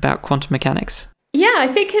quantum mechanics? Yeah, I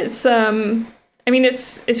think it's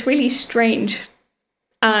it's really strange,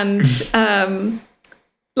 and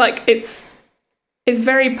like it's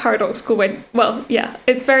very paradoxical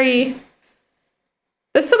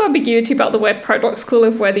there's some ambiguity about the word paradoxical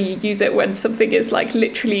of whether you use it when something is like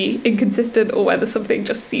literally inconsistent or whether something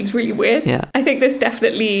just seems really weird. Yeah. I think this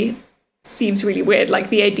definitely seems really weird, like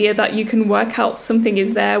the idea that you can work out something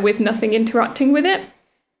is there with nothing interacting with it.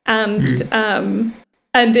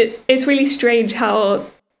 And it's really strange how,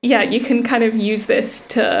 you can kind of use this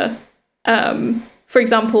to, for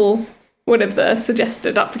example, one of the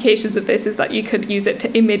suggested applications of this is that you could use it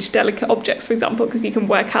to image delicate objects, for example, because you can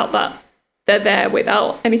work out that they're there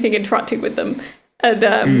without anything interacting with them.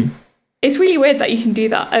 And it's really weird that you can do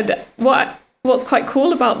that. And what's quite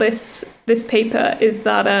cool about this paper is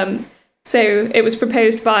that, so it was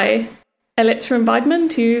proposed by Elitzur and Weidmann,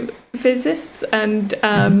 two physicists, and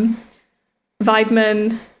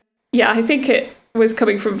Weidmann, I think it was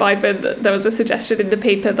coming from Weidmann that there was a suggestion in the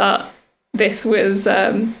paper that this was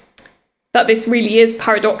that this really is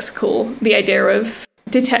paradoxical, the idea of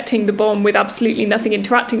detecting the bomb with absolutely nothing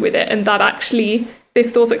interacting with it, and that actually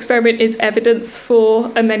this thought experiment is evidence for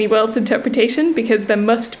a many worlds interpretation, because there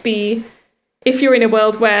must be, if you're in a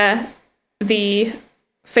world where the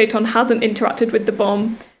photon hasn't interacted with the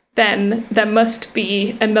bomb, then there must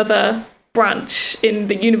be another branch in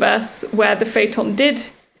the universe where the photon did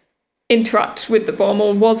interact with the bomb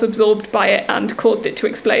or was absorbed by it and caused it to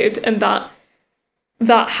explode, and that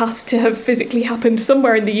has to have physically happened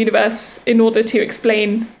somewhere in the universe in order to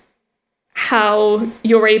explain how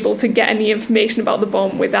you're able to get any information about the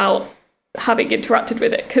bomb without having interacted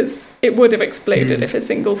with it, because it would have exploded if a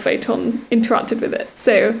single photon interacted with it.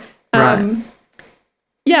 So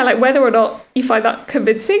like whether or not you find that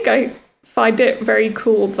convincing, I find it very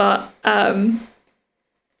cool that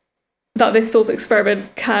that this thought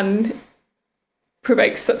experiment can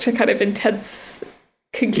provoke such a kind of intense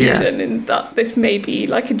conclusion, in that this may be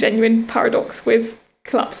like a genuine paradox with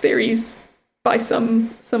collapse theories by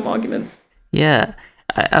some arguments. Yeah,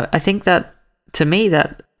 I think that, to me,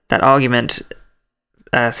 that argument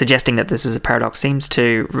suggesting that this is a paradox seems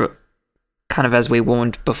to kind of, as we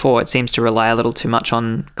warned before, it seems to rely a little too much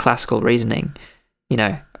on classical reasoning. You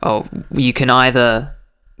know, you can either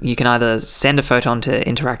send a photon to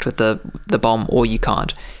interact with the bomb, or you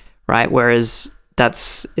can't, right? Whereas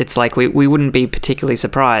it's like we wouldn't be particularly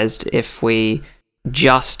surprised if we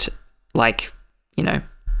just, like, you know,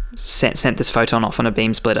 sent this photon off on a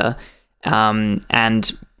beam splitter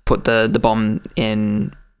and put the bomb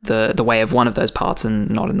in the way of one of those parts and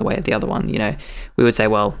not in the way of the other one. You know, we would say,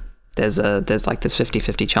 well, there's like this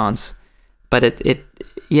 50-50 chance, but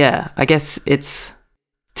I guess it's,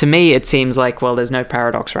 to me it seems like, well, there's no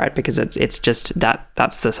paradox, right? Because it's just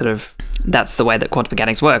that's the way that quantum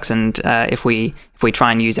mechanics works, and if we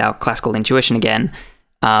try and use our classical intuition again,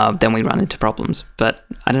 then we run into problems. But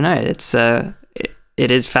I don't know,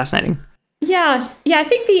 it is fascinating. Yeah, I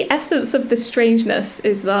think the essence of the strangeness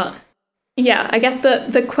is that, I guess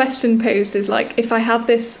the question posed is like, if I have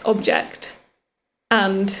this object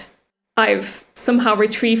and I've somehow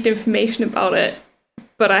retrieved information about it,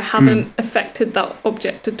 but I haven't affected that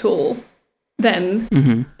object at all,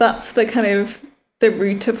 then that's the kind of the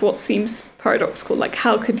root of what seems paradoxical. Like,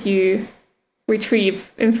 how could you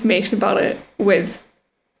retrieve information about it with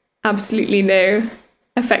absolutely no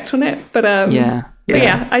effect on it? But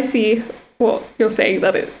I see what you're saying,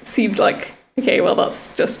 that it seems like, okay, well,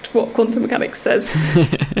 that's just what quantum mechanics says.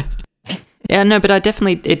 Yeah, no, but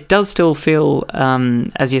it does still feel,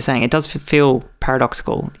 as you're saying, it does feel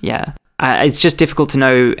paradoxical. Yeah. It's just difficult to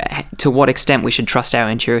know to what extent we should trust our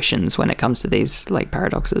intuitions when it comes to these like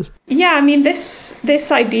paradoxes. Yeah, I mean,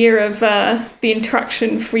 this idea of the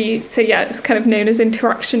interaction-free, so it's kind of known as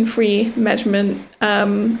interaction-free measurement,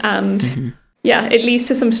 and it leads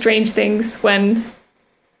to some strange things when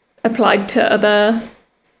applied to other.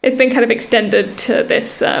 It's been kind of extended to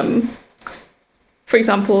this. For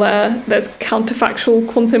example, there's counterfactual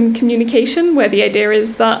quantum communication, where the idea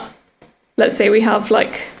is that, let's say we have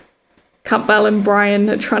like Campbell and Brian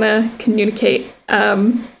are trying to communicate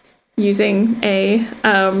using a.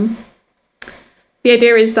 The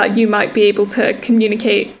idea is that you might be able to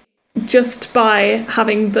communicate just by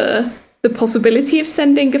having the possibility of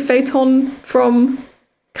sending a photon from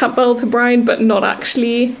Campbell to Brian, but not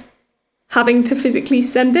actually having to physically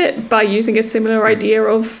send it, by using a similar idea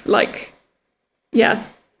of like,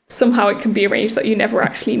 somehow it can be arranged that you never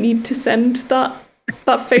actually need to send that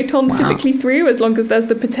photon physically through, as long as there's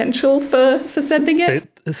the potential for sending it.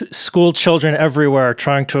 School children everywhere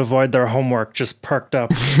trying to avoid their homework just perked up.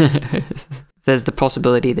 There's the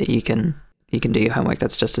possibility that you can do your homework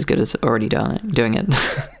that's just as good as already doing it.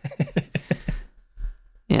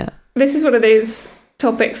 Yeah. This is one of those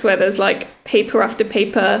topics where there's like paper after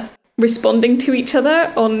paper responding to each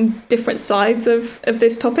other on different sides of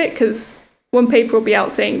this topic, because one paper will be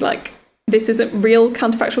out saying like, this isn't real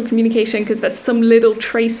counterfactual communication because there's some little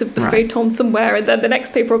trace of the photon somewhere, and then the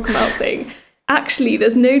next paper will come out saying, actually,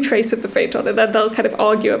 there's no trace of the photon, and then they'll kind of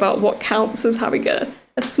argue about what counts as having a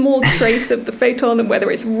small trace of the photon, and whether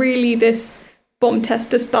it's really this bomb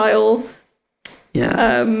tester style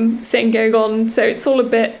thing going on. So it's all a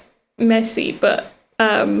bit messy, but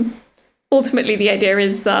ultimately the idea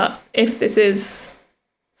is that if this is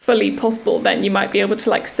fully possible, then you might be able to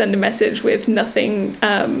like send a message with nothing,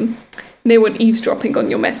 no one eavesdropping on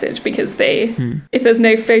your message, because if there's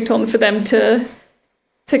no photon for them to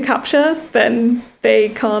capture, then they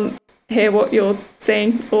can't hear what you're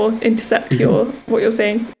saying or intercept what you're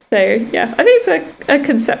saying. So I think it's a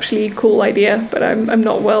conceptually cool idea, but I'm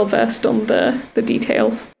not well versed on the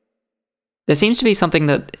details. There seems to be something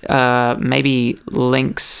that maybe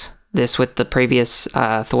links this with the previous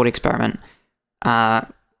thought experiment,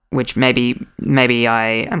 which maybe I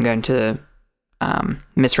am going to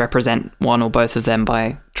misrepresent one or both of them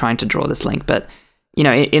by trying to draw this link. But you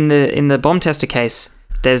know, in the bomb tester case,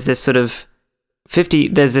 there's this sort of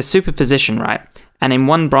there's this superposition, right? And in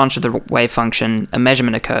one branch of the wave function, a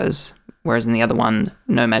measurement occurs, whereas in the other one,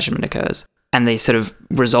 no measurement occurs. And the sort of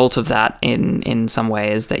result of that in some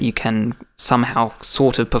way is that you can somehow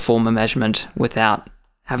sort of perform a measurement without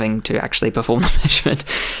having to actually perform the measurement.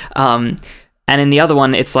 And in the other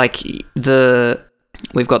one, it's like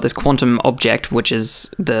we've got this quantum object, which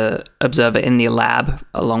is the observer in the lab,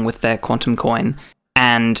 along with their quantum coin.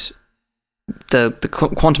 And the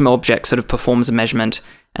quantum object sort of performs a measurement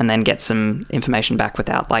and then gets some information back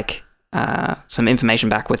without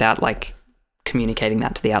communicating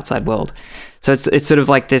that to the outside world. So it's sort of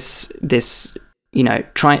like this you know,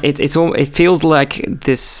 it feels like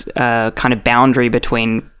this kind of boundary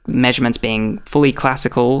between measurements being fully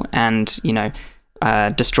classical and, you know,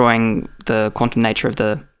 destroying the quantum nature of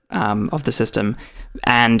the system,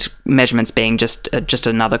 and measurements being just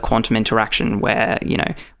another quantum interaction where, you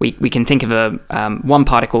know, we can think of one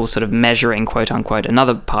particle sort of measuring, quote unquote,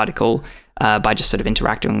 another particle by just sort of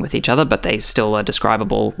interacting with each other, but they still are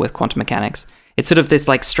describable with quantum mechanics. It's sort of this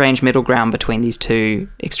like strange middle ground between these two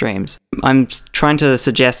extremes. I'm trying to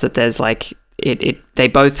suggest that there's like they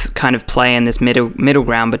both kind of play in this middle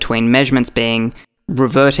ground between measurements being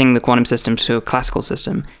reverting the quantum system to a classical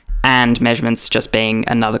system, and measurements just being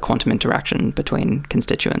another quantum interaction between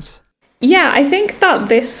constituents. Yeah, I think that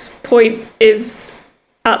this point is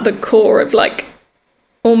at the core of like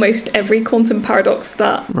almost every quantum paradox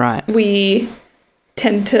that we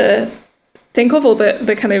tend to think of, or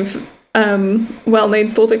the kind of well-known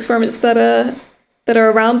thought experiments that are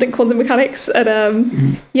around in quantum mechanics. And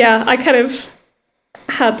I kind of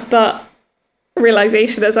had that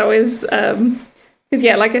realization as I was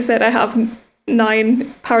yeah, like I said, I have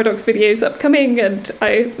 9 paradox videos upcoming, and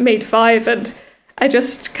I made 5, and I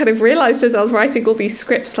just kind of realized as I was writing all these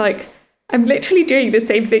scripts, like, I'm literally doing the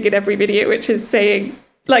same thing in every video, which is saying,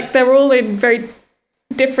 like, they're all in very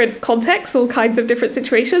different contexts, all kinds of different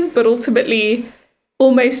situations, but ultimately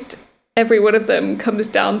almost every one of them comes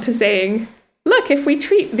down to saying, look, if we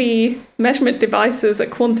treat the measurement device as a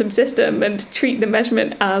quantum system and treat the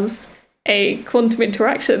measurement as a quantum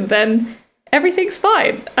interaction, then everything's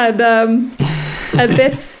fine. And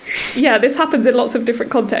this happens in lots of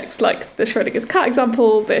different contexts, like the Schrodinger's cat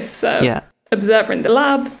example, this observer in the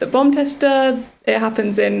lab, the bomb tester. It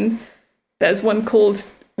happens there's one called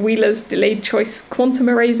Wheeler's delayed choice quantum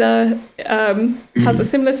eraser, has a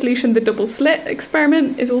similar solution. The double slit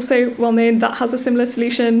experiment is also well known, that has a similar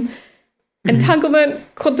solution. Entanglement,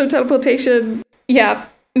 quantum teleportation. Yeah,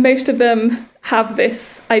 most of them have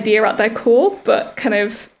this idea at their core, but kind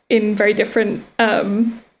of in very different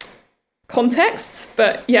contexts.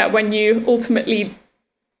 But yeah, when you ultimately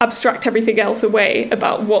abstract everything else away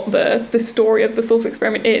about what the story of the thought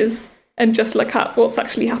experiment is, and just look at what's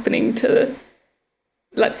actually happening to,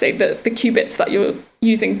 let's say, the qubits that you're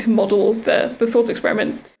using to model the thought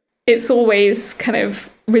experiment, it's always kind of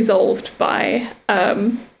resolved by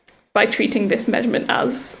treating this measurement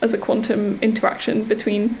as a quantum interaction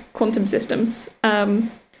between quantum systems.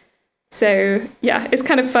 So yeah, it's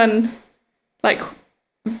kind of fun. Like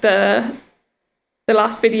the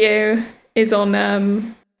last video is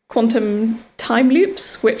on quantum time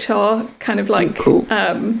loops, which are kind of like cool.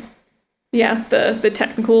 The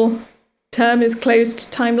technical term is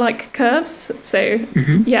closed time-like curves. So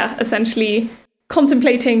yeah, essentially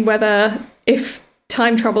contemplating whether if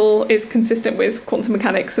time travel is consistent with quantum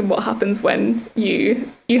mechanics and what happens when you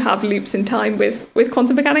have loops in time with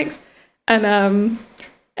quantum mechanics.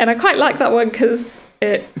 And I quite like that one because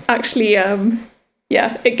it actually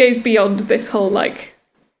it goes beyond this whole like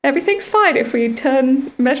everything's fine if we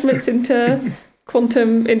turn measurements into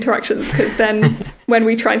quantum interactions, because then when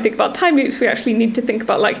we try and think about time loops, we actually need to think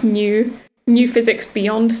about like new physics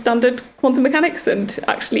beyond standard quantum mechanics, and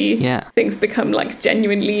actually things become like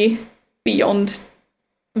genuinely beyond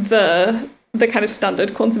the kind of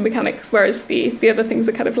standard quantum mechanics, whereas the other things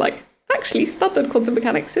are kind of like actually standard quantum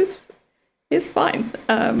mechanics is fine.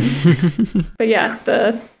 But yeah,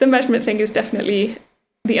 the measurement thing is definitely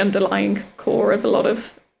the underlying core of a lot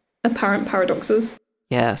of apparent paradoxes.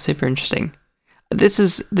 Yeah, super interesting. This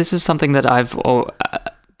is something that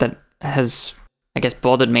that has, I guess,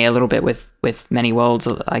 bothered me a little bit with many worlds,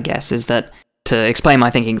 I guess, is that, to explain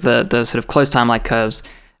my thinking, the sort of closed time-like curves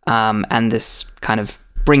and this kind of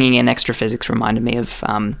bringing in extra physics reminded me of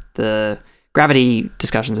the gravity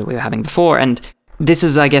discussions that we were having before. And this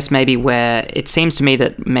is, I guess, maybe where it seems to me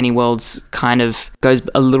that many worlds kind of goes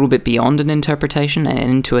a little bit beyond an interpretation and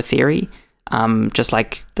into a theory, just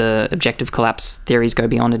like the objective collapse theories go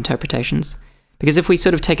beyond interpretations. Because if we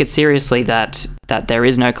sort of take it seriously that there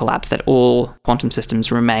is no collapse, that all quantum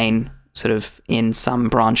systems remain sort of in some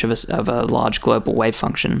branch of a large global wave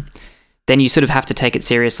function, then you sort of have to take it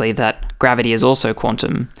seriously that gravity is also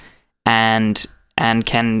quantum and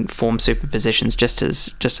can form superpositions just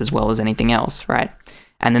as well as anything else, right?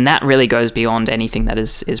 And then that really goes beyond anything that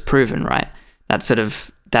is proven, right? That's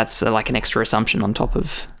like an extra assumption on top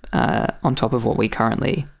of what we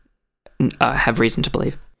currently have reason to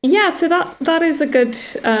believe. Yeah, so that is a good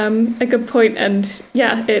point, and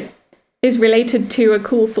yeah, it is related to a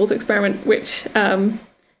cool thought experiment, which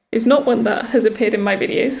is not one that has appeared in my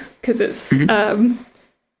videos because it's I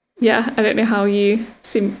don't know how you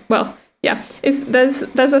seem. Well, yeah, there's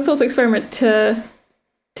a thought experiment to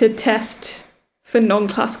test for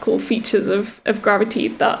non-classical features of gravity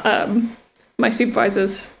that my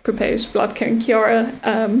supervisors proposed, Vladka and Kiara,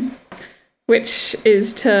 which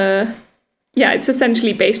is to. Yeah, it's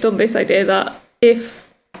essentially based on this idea that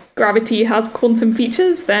if gravity has quantum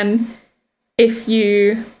features, then if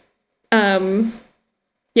you put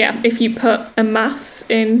a mass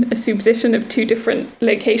in a superposition of two different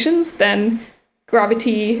locations, then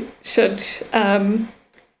gravity should then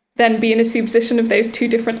be in a superposition of those two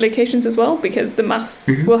different locations as well, because the mass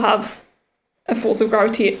will have a force of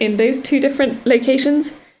gravity in those two different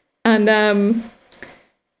locations. And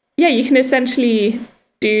you can essentially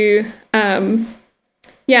do the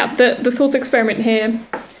thought experiment here.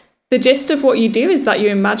 The gist of what you do is that you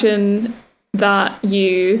imagine that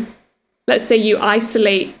let's say you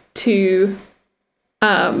isolate two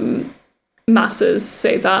masses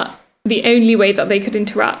so that the only way that they could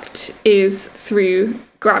interact is through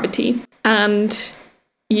gravity, and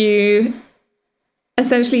you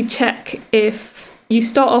essentially check if you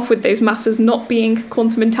start off with those masses not being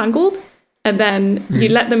quantum entangled, and then you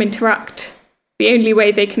let them interact, the only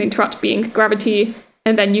way they can interact being gravity,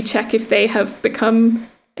 and then you check if they have become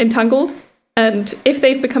entangled. And if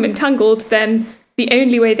they've become entangled, then the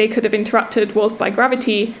only way they could have interacted was by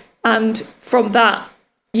gravity. And from that,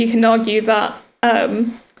 you can argue that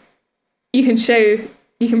you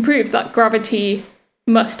can prove that gravity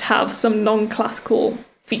must have some non-classical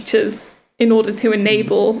features in order to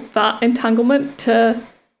enable that entanglement to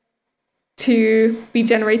be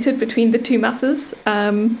generated between the two masses.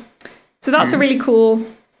 So that's a really cool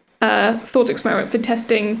thought experiment for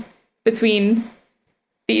testing between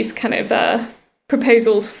these kind of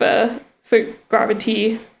proposals for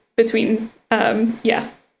gravity between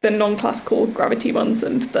the non-classical gravity ones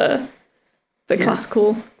and the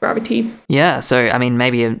classical gravity. Yeah, so I mean,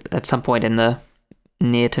 maybe at some point in the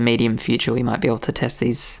near to medium future, we might be able to test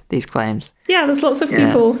these claims. Yeah, there's lots of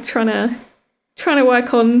people trying to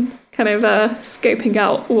work on kind of scoping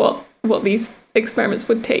out what these experiments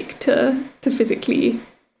would take to physically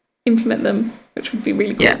implement them, which would be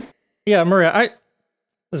really cool. Yeah, Maria,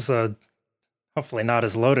 this is a hopefully not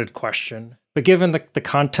as loaded question, but given the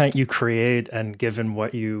content you create and given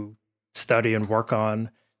what you study and work on,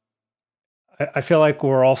 I feel like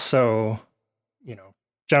we're also,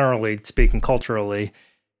 generally speaking, culturally,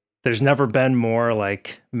 there's never been more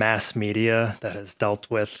like mass media that has dealt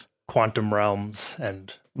with quantum realms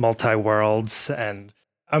and multi-worlds. And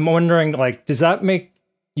I'm wondering, like, does that make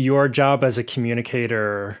your job as a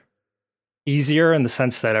communicator easier in the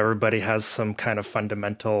sense that everybody has some kind of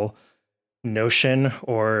fundamental notion,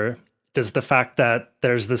 or does the fact that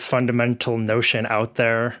there's this fundamental notion out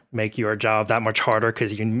there make your job that much harder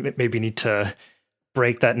because you maybe need to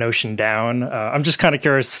break that notion down? I'm just kind of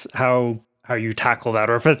curious how you tackle that,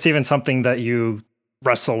 or if it's even something that you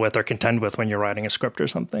wrestle with or contend with when you're writing a script or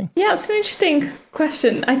something. Yeah, it's an interesting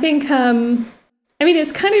question. I think,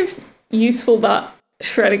 it's kind of useful that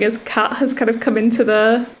Schrödinger's cat has kind of come into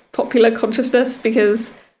the popular consciousness,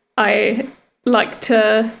 because I like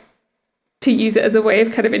to use it as a way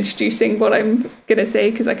of kind of introducing what I'm going to say,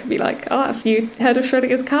 because I could be like, have you heard of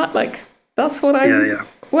Schrödinger's cat? Like, that's what I'm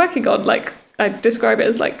working on. Like, I describe it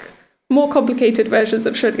as like more complicated versions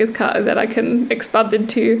of Schrödinger's cat, and then I can expand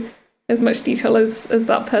into as much detail as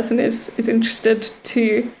that person is interested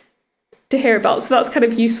to hear about. So that's kind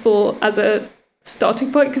of useful as a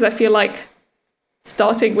starting point, because I feel like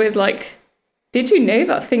starting with like, did you know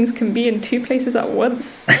that things can be in two places at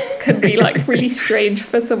once can be like really strange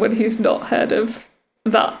for someone who's not heard of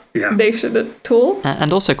that notion at all.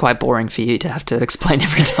 And also quite boring for you to have to explain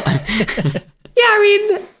every time.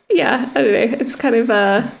 I don't know. It's kind of,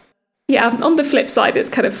 on the flip side, it's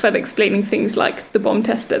kind of fun explaining things like the bomb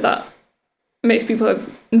tester that most people have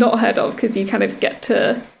not heard of, because you kind of get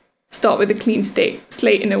to start with a clean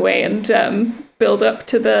slate in a way and build up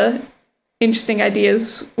to the interesting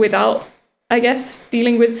ideas without, I guess,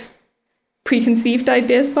 dealing with preconceived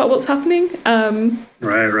ideas about what's happening.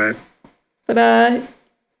 Right. But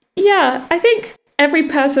I think every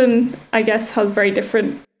person, I guess, has very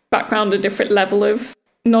different background, a different level of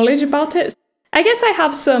knowledge about it. I guess I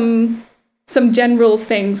have some general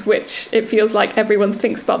things which it feels like everyone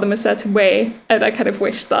thinks about them a certain way, and I kind of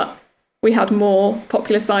wish that we had more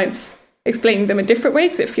popular science explaining them a different way,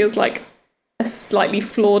 because it feels like a slightly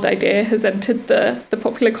flawed idea has entered the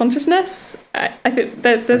popular consciousness. I think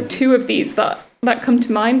that there's two of these that come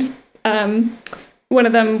to mind. One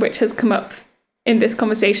of them, which has come up in this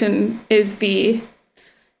conversation, is the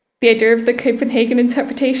idea of the Copenhagen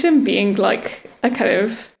interpretation being like a kind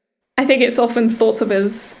of, I think it's often thought of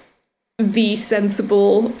as the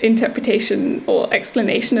sensible interpretation or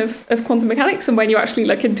explanation of quantum mechanics. And when you actually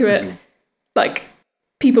look into it, like,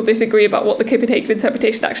 people disagree about what the Copenhagen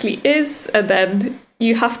interpretation actually is, and then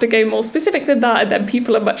you have to go more specific than that, and then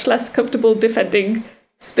people are much less comfortable defending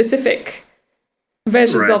specific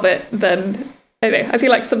versions of it than, I don't know, I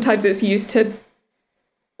feel like sometimes it's used to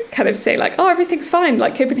kind of say like, everything's fine,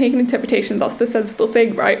 like Copenhagen interpretation, that's the sensible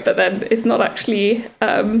thing, right? But then it's not actually,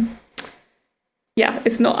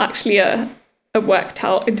 it's not actually a worked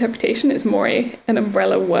out interpretation, it's more an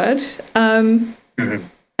umbrella word.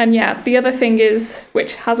 And the other thing is,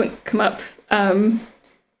 which hasn't come up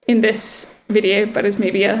in this video, but is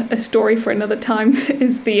maybe a story for another time,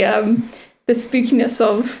 is the spookiness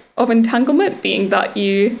of entanglement, being that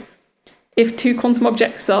if two quantum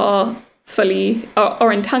objects are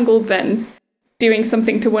entangled, then doing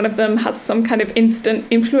something to one of them has some kind of instant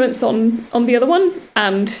influence on the other one,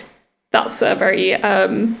 and that's a very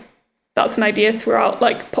that's an idea throughout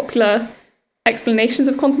like popular explanations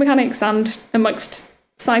of quantum mechanics and amongst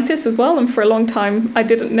scientists as well. And for a long time, I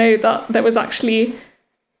didn't know that there was actually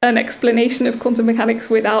an explanation of quantum mechanics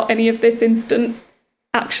without any of this instant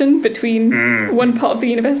action between one part of the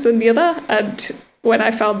universe and the other. And when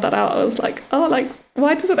I found that out, I was like, oh, like,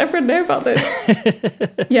 why doesn't everyone know about this?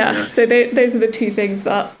 Yeah, so those are the two things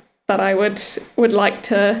that I would like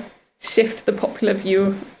to shift the popular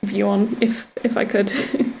view on if I could.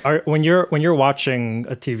 When you're watching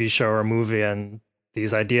a TV show or a movie and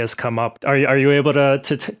these ideas come up, are you able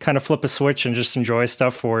to kind of flip a switch and just enjoy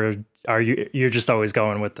stuff, or are you're just always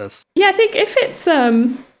going with this? Yeah, I think if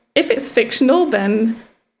it's fictional, then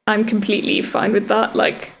I'm completely fine with that.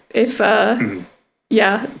 Like if the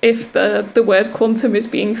word quantum is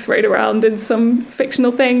being thrown around in some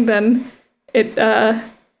fictional thing, then it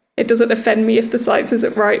doesn't offend me if the science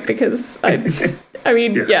isn't right, because I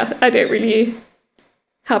don't really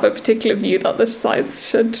have a particular view that the science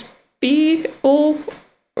should be all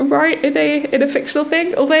right in a fictional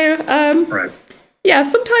thing. Although,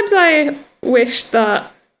 sometimes I wish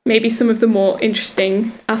that maybe some of the more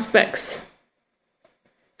interesting aspects.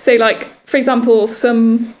 So, like, for example,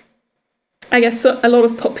 a lot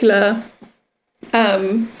of popular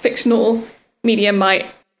fictional media might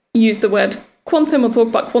use the word quantum or talk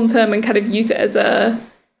about quantum and kind of use it as a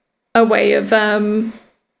way of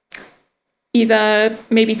either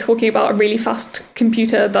maybe talking about a really fast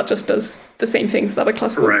computer that just does the same things that a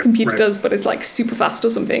classical computer does, but it's like super fast or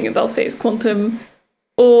something, and they'll say it's quantum,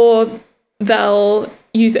 or they'll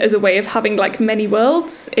use it as a way of having like many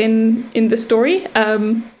worlds in the story.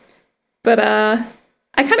 But I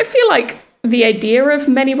kind of feel like the idea of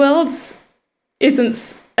many worlds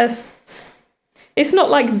isn't it's not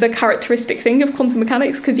like the characteristic thing of quantum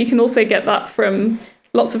mechanics, because you can also get that from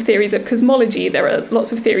lots of theories of cosmology. There are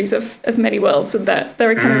lots of theories of many worlds, and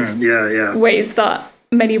there are kind of ways that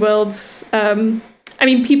many worlds...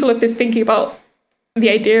 people have been thinking about the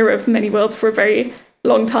idea of many worlds for a very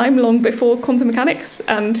long time, long before quantum mechanics,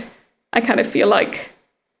 and I kind of feel like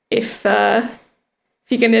if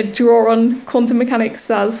you're going to draw on quantum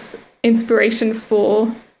mechanics as inspiration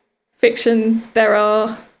for fiction, there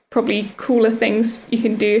are probably cooler things you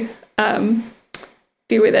can do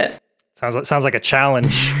with it. Sounds like a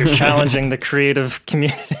challenge. You're challenging the creative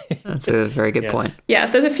community. That's a very good point. Yeah,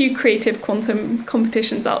 there's a few creative quantum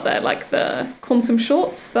competitions out there, like the quantum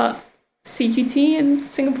shorts that CQT in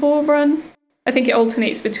Singapore run. I think it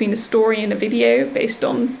alternates between a story and a video based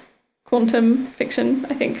on quantum fiction.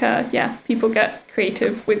 I think, people get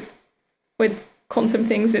creative with quantum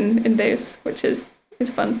things in those, which is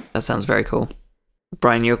fun. That sounds very cool.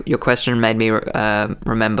 Brian, your question made me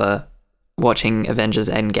remember watching Avengers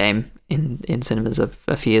Endgame in cinemas a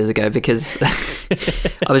few years ago, because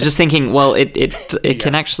I was just thinking, well, it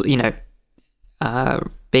can actually,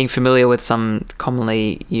 being familiar with some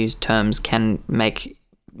commonly used terms can make,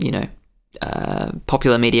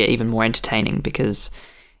 popular media even more entertaining, because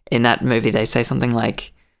in that movie they say something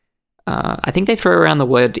like, I think they throw around the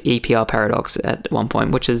word EPR paradox at one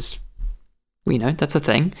point, which is, that's a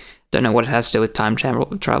thing. Don't know what it has to do with time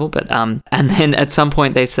travel, but and then at some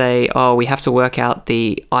point they say, oh, we have to work out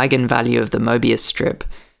the eigenvalue of the Mobius strip,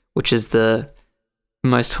 which is the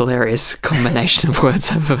most hilarious combination of words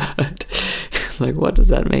I've ever heard. It's like, what does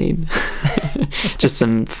that mean? Just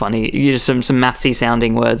some funny, some mathsy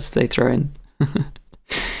sounding words they throw in.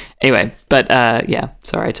 Anyway, but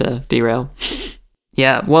sorry to derail.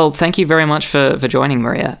 Yeah, well, thank you very much for joining,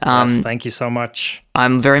 Maria. Yes, thank you so much.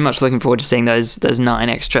 I'm very much looking forward to seeing those 9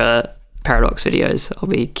 extra Paradox videos. I'll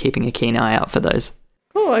be keeping a keen eye out for those.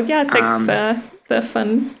 Oh, yeah, thanks for the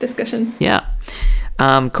fun discussion. Yeah.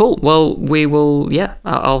 Cool. Well, we will,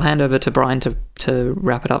 I'll hand over to Brian to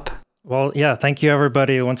wrap it up. Well, yeah, thank you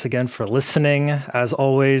everybody once again for listening. As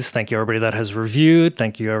always, thank you everybody that has reviewed.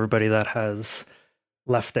 Thank you everybody that has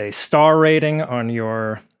left a star rating on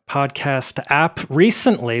your podcast app.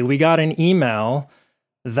 Recently, we got an email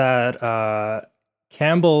that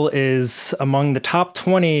Campbell is among the top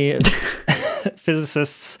 20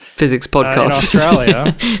 physics podcast in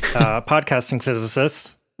Australia, podcasting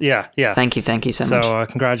physicists. Yeah. Thank you so much. So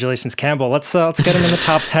congratulations, Campbell. Let's get him in the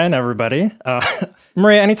top 10, everybody.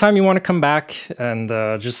 Maria, anytime you want to come back and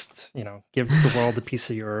just give the world a piece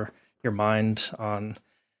of your mind on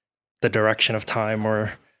the direction of time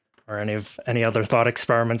or any other thought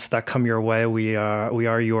experiments that come your way, we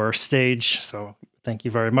are your stage. So thank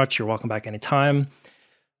you very much. You're welcome back anytime.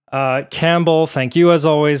 Campbell, thank you as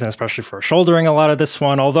always, and especially for shouldering a lot of this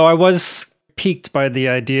one. Although I was piqued by the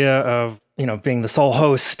idea of being the sole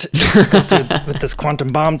host with this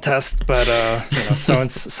quantum bomb test, but so in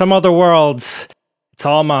some other worlds, it's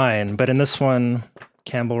all mine. But in this one,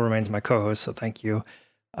 Campbell remains my co-host. So thank you.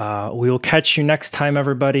 We will catch you next time,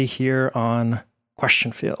 everybody, here on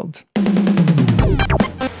Question Field.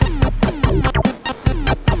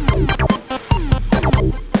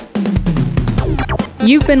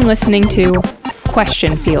 You've been listening to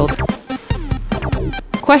Question Field.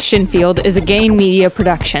 Question Field is a Gain Media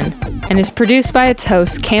production and is produced by its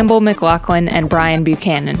hosts Campbell McLaughlin and Brian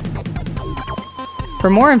Buchanan. For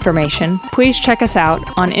more information, please check us out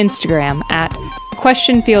on Instagram at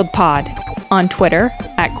QuestionFieldPod, on Twitter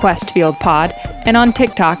at QuestFieldPod, and on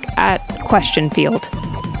TikTok at QuestionField.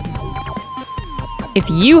 If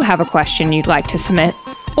you have a question you'd like to submit,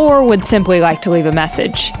 or would simply like to leave a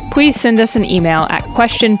message, please send us an email at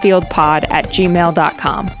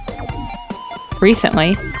questionfieldpod@gmail.com.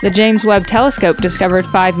 Recently, the James Webb Telescope discovered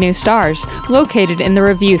 5 new stars located in the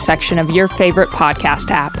review section of your favorite podcast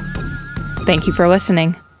app. Thank you for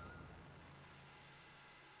listening.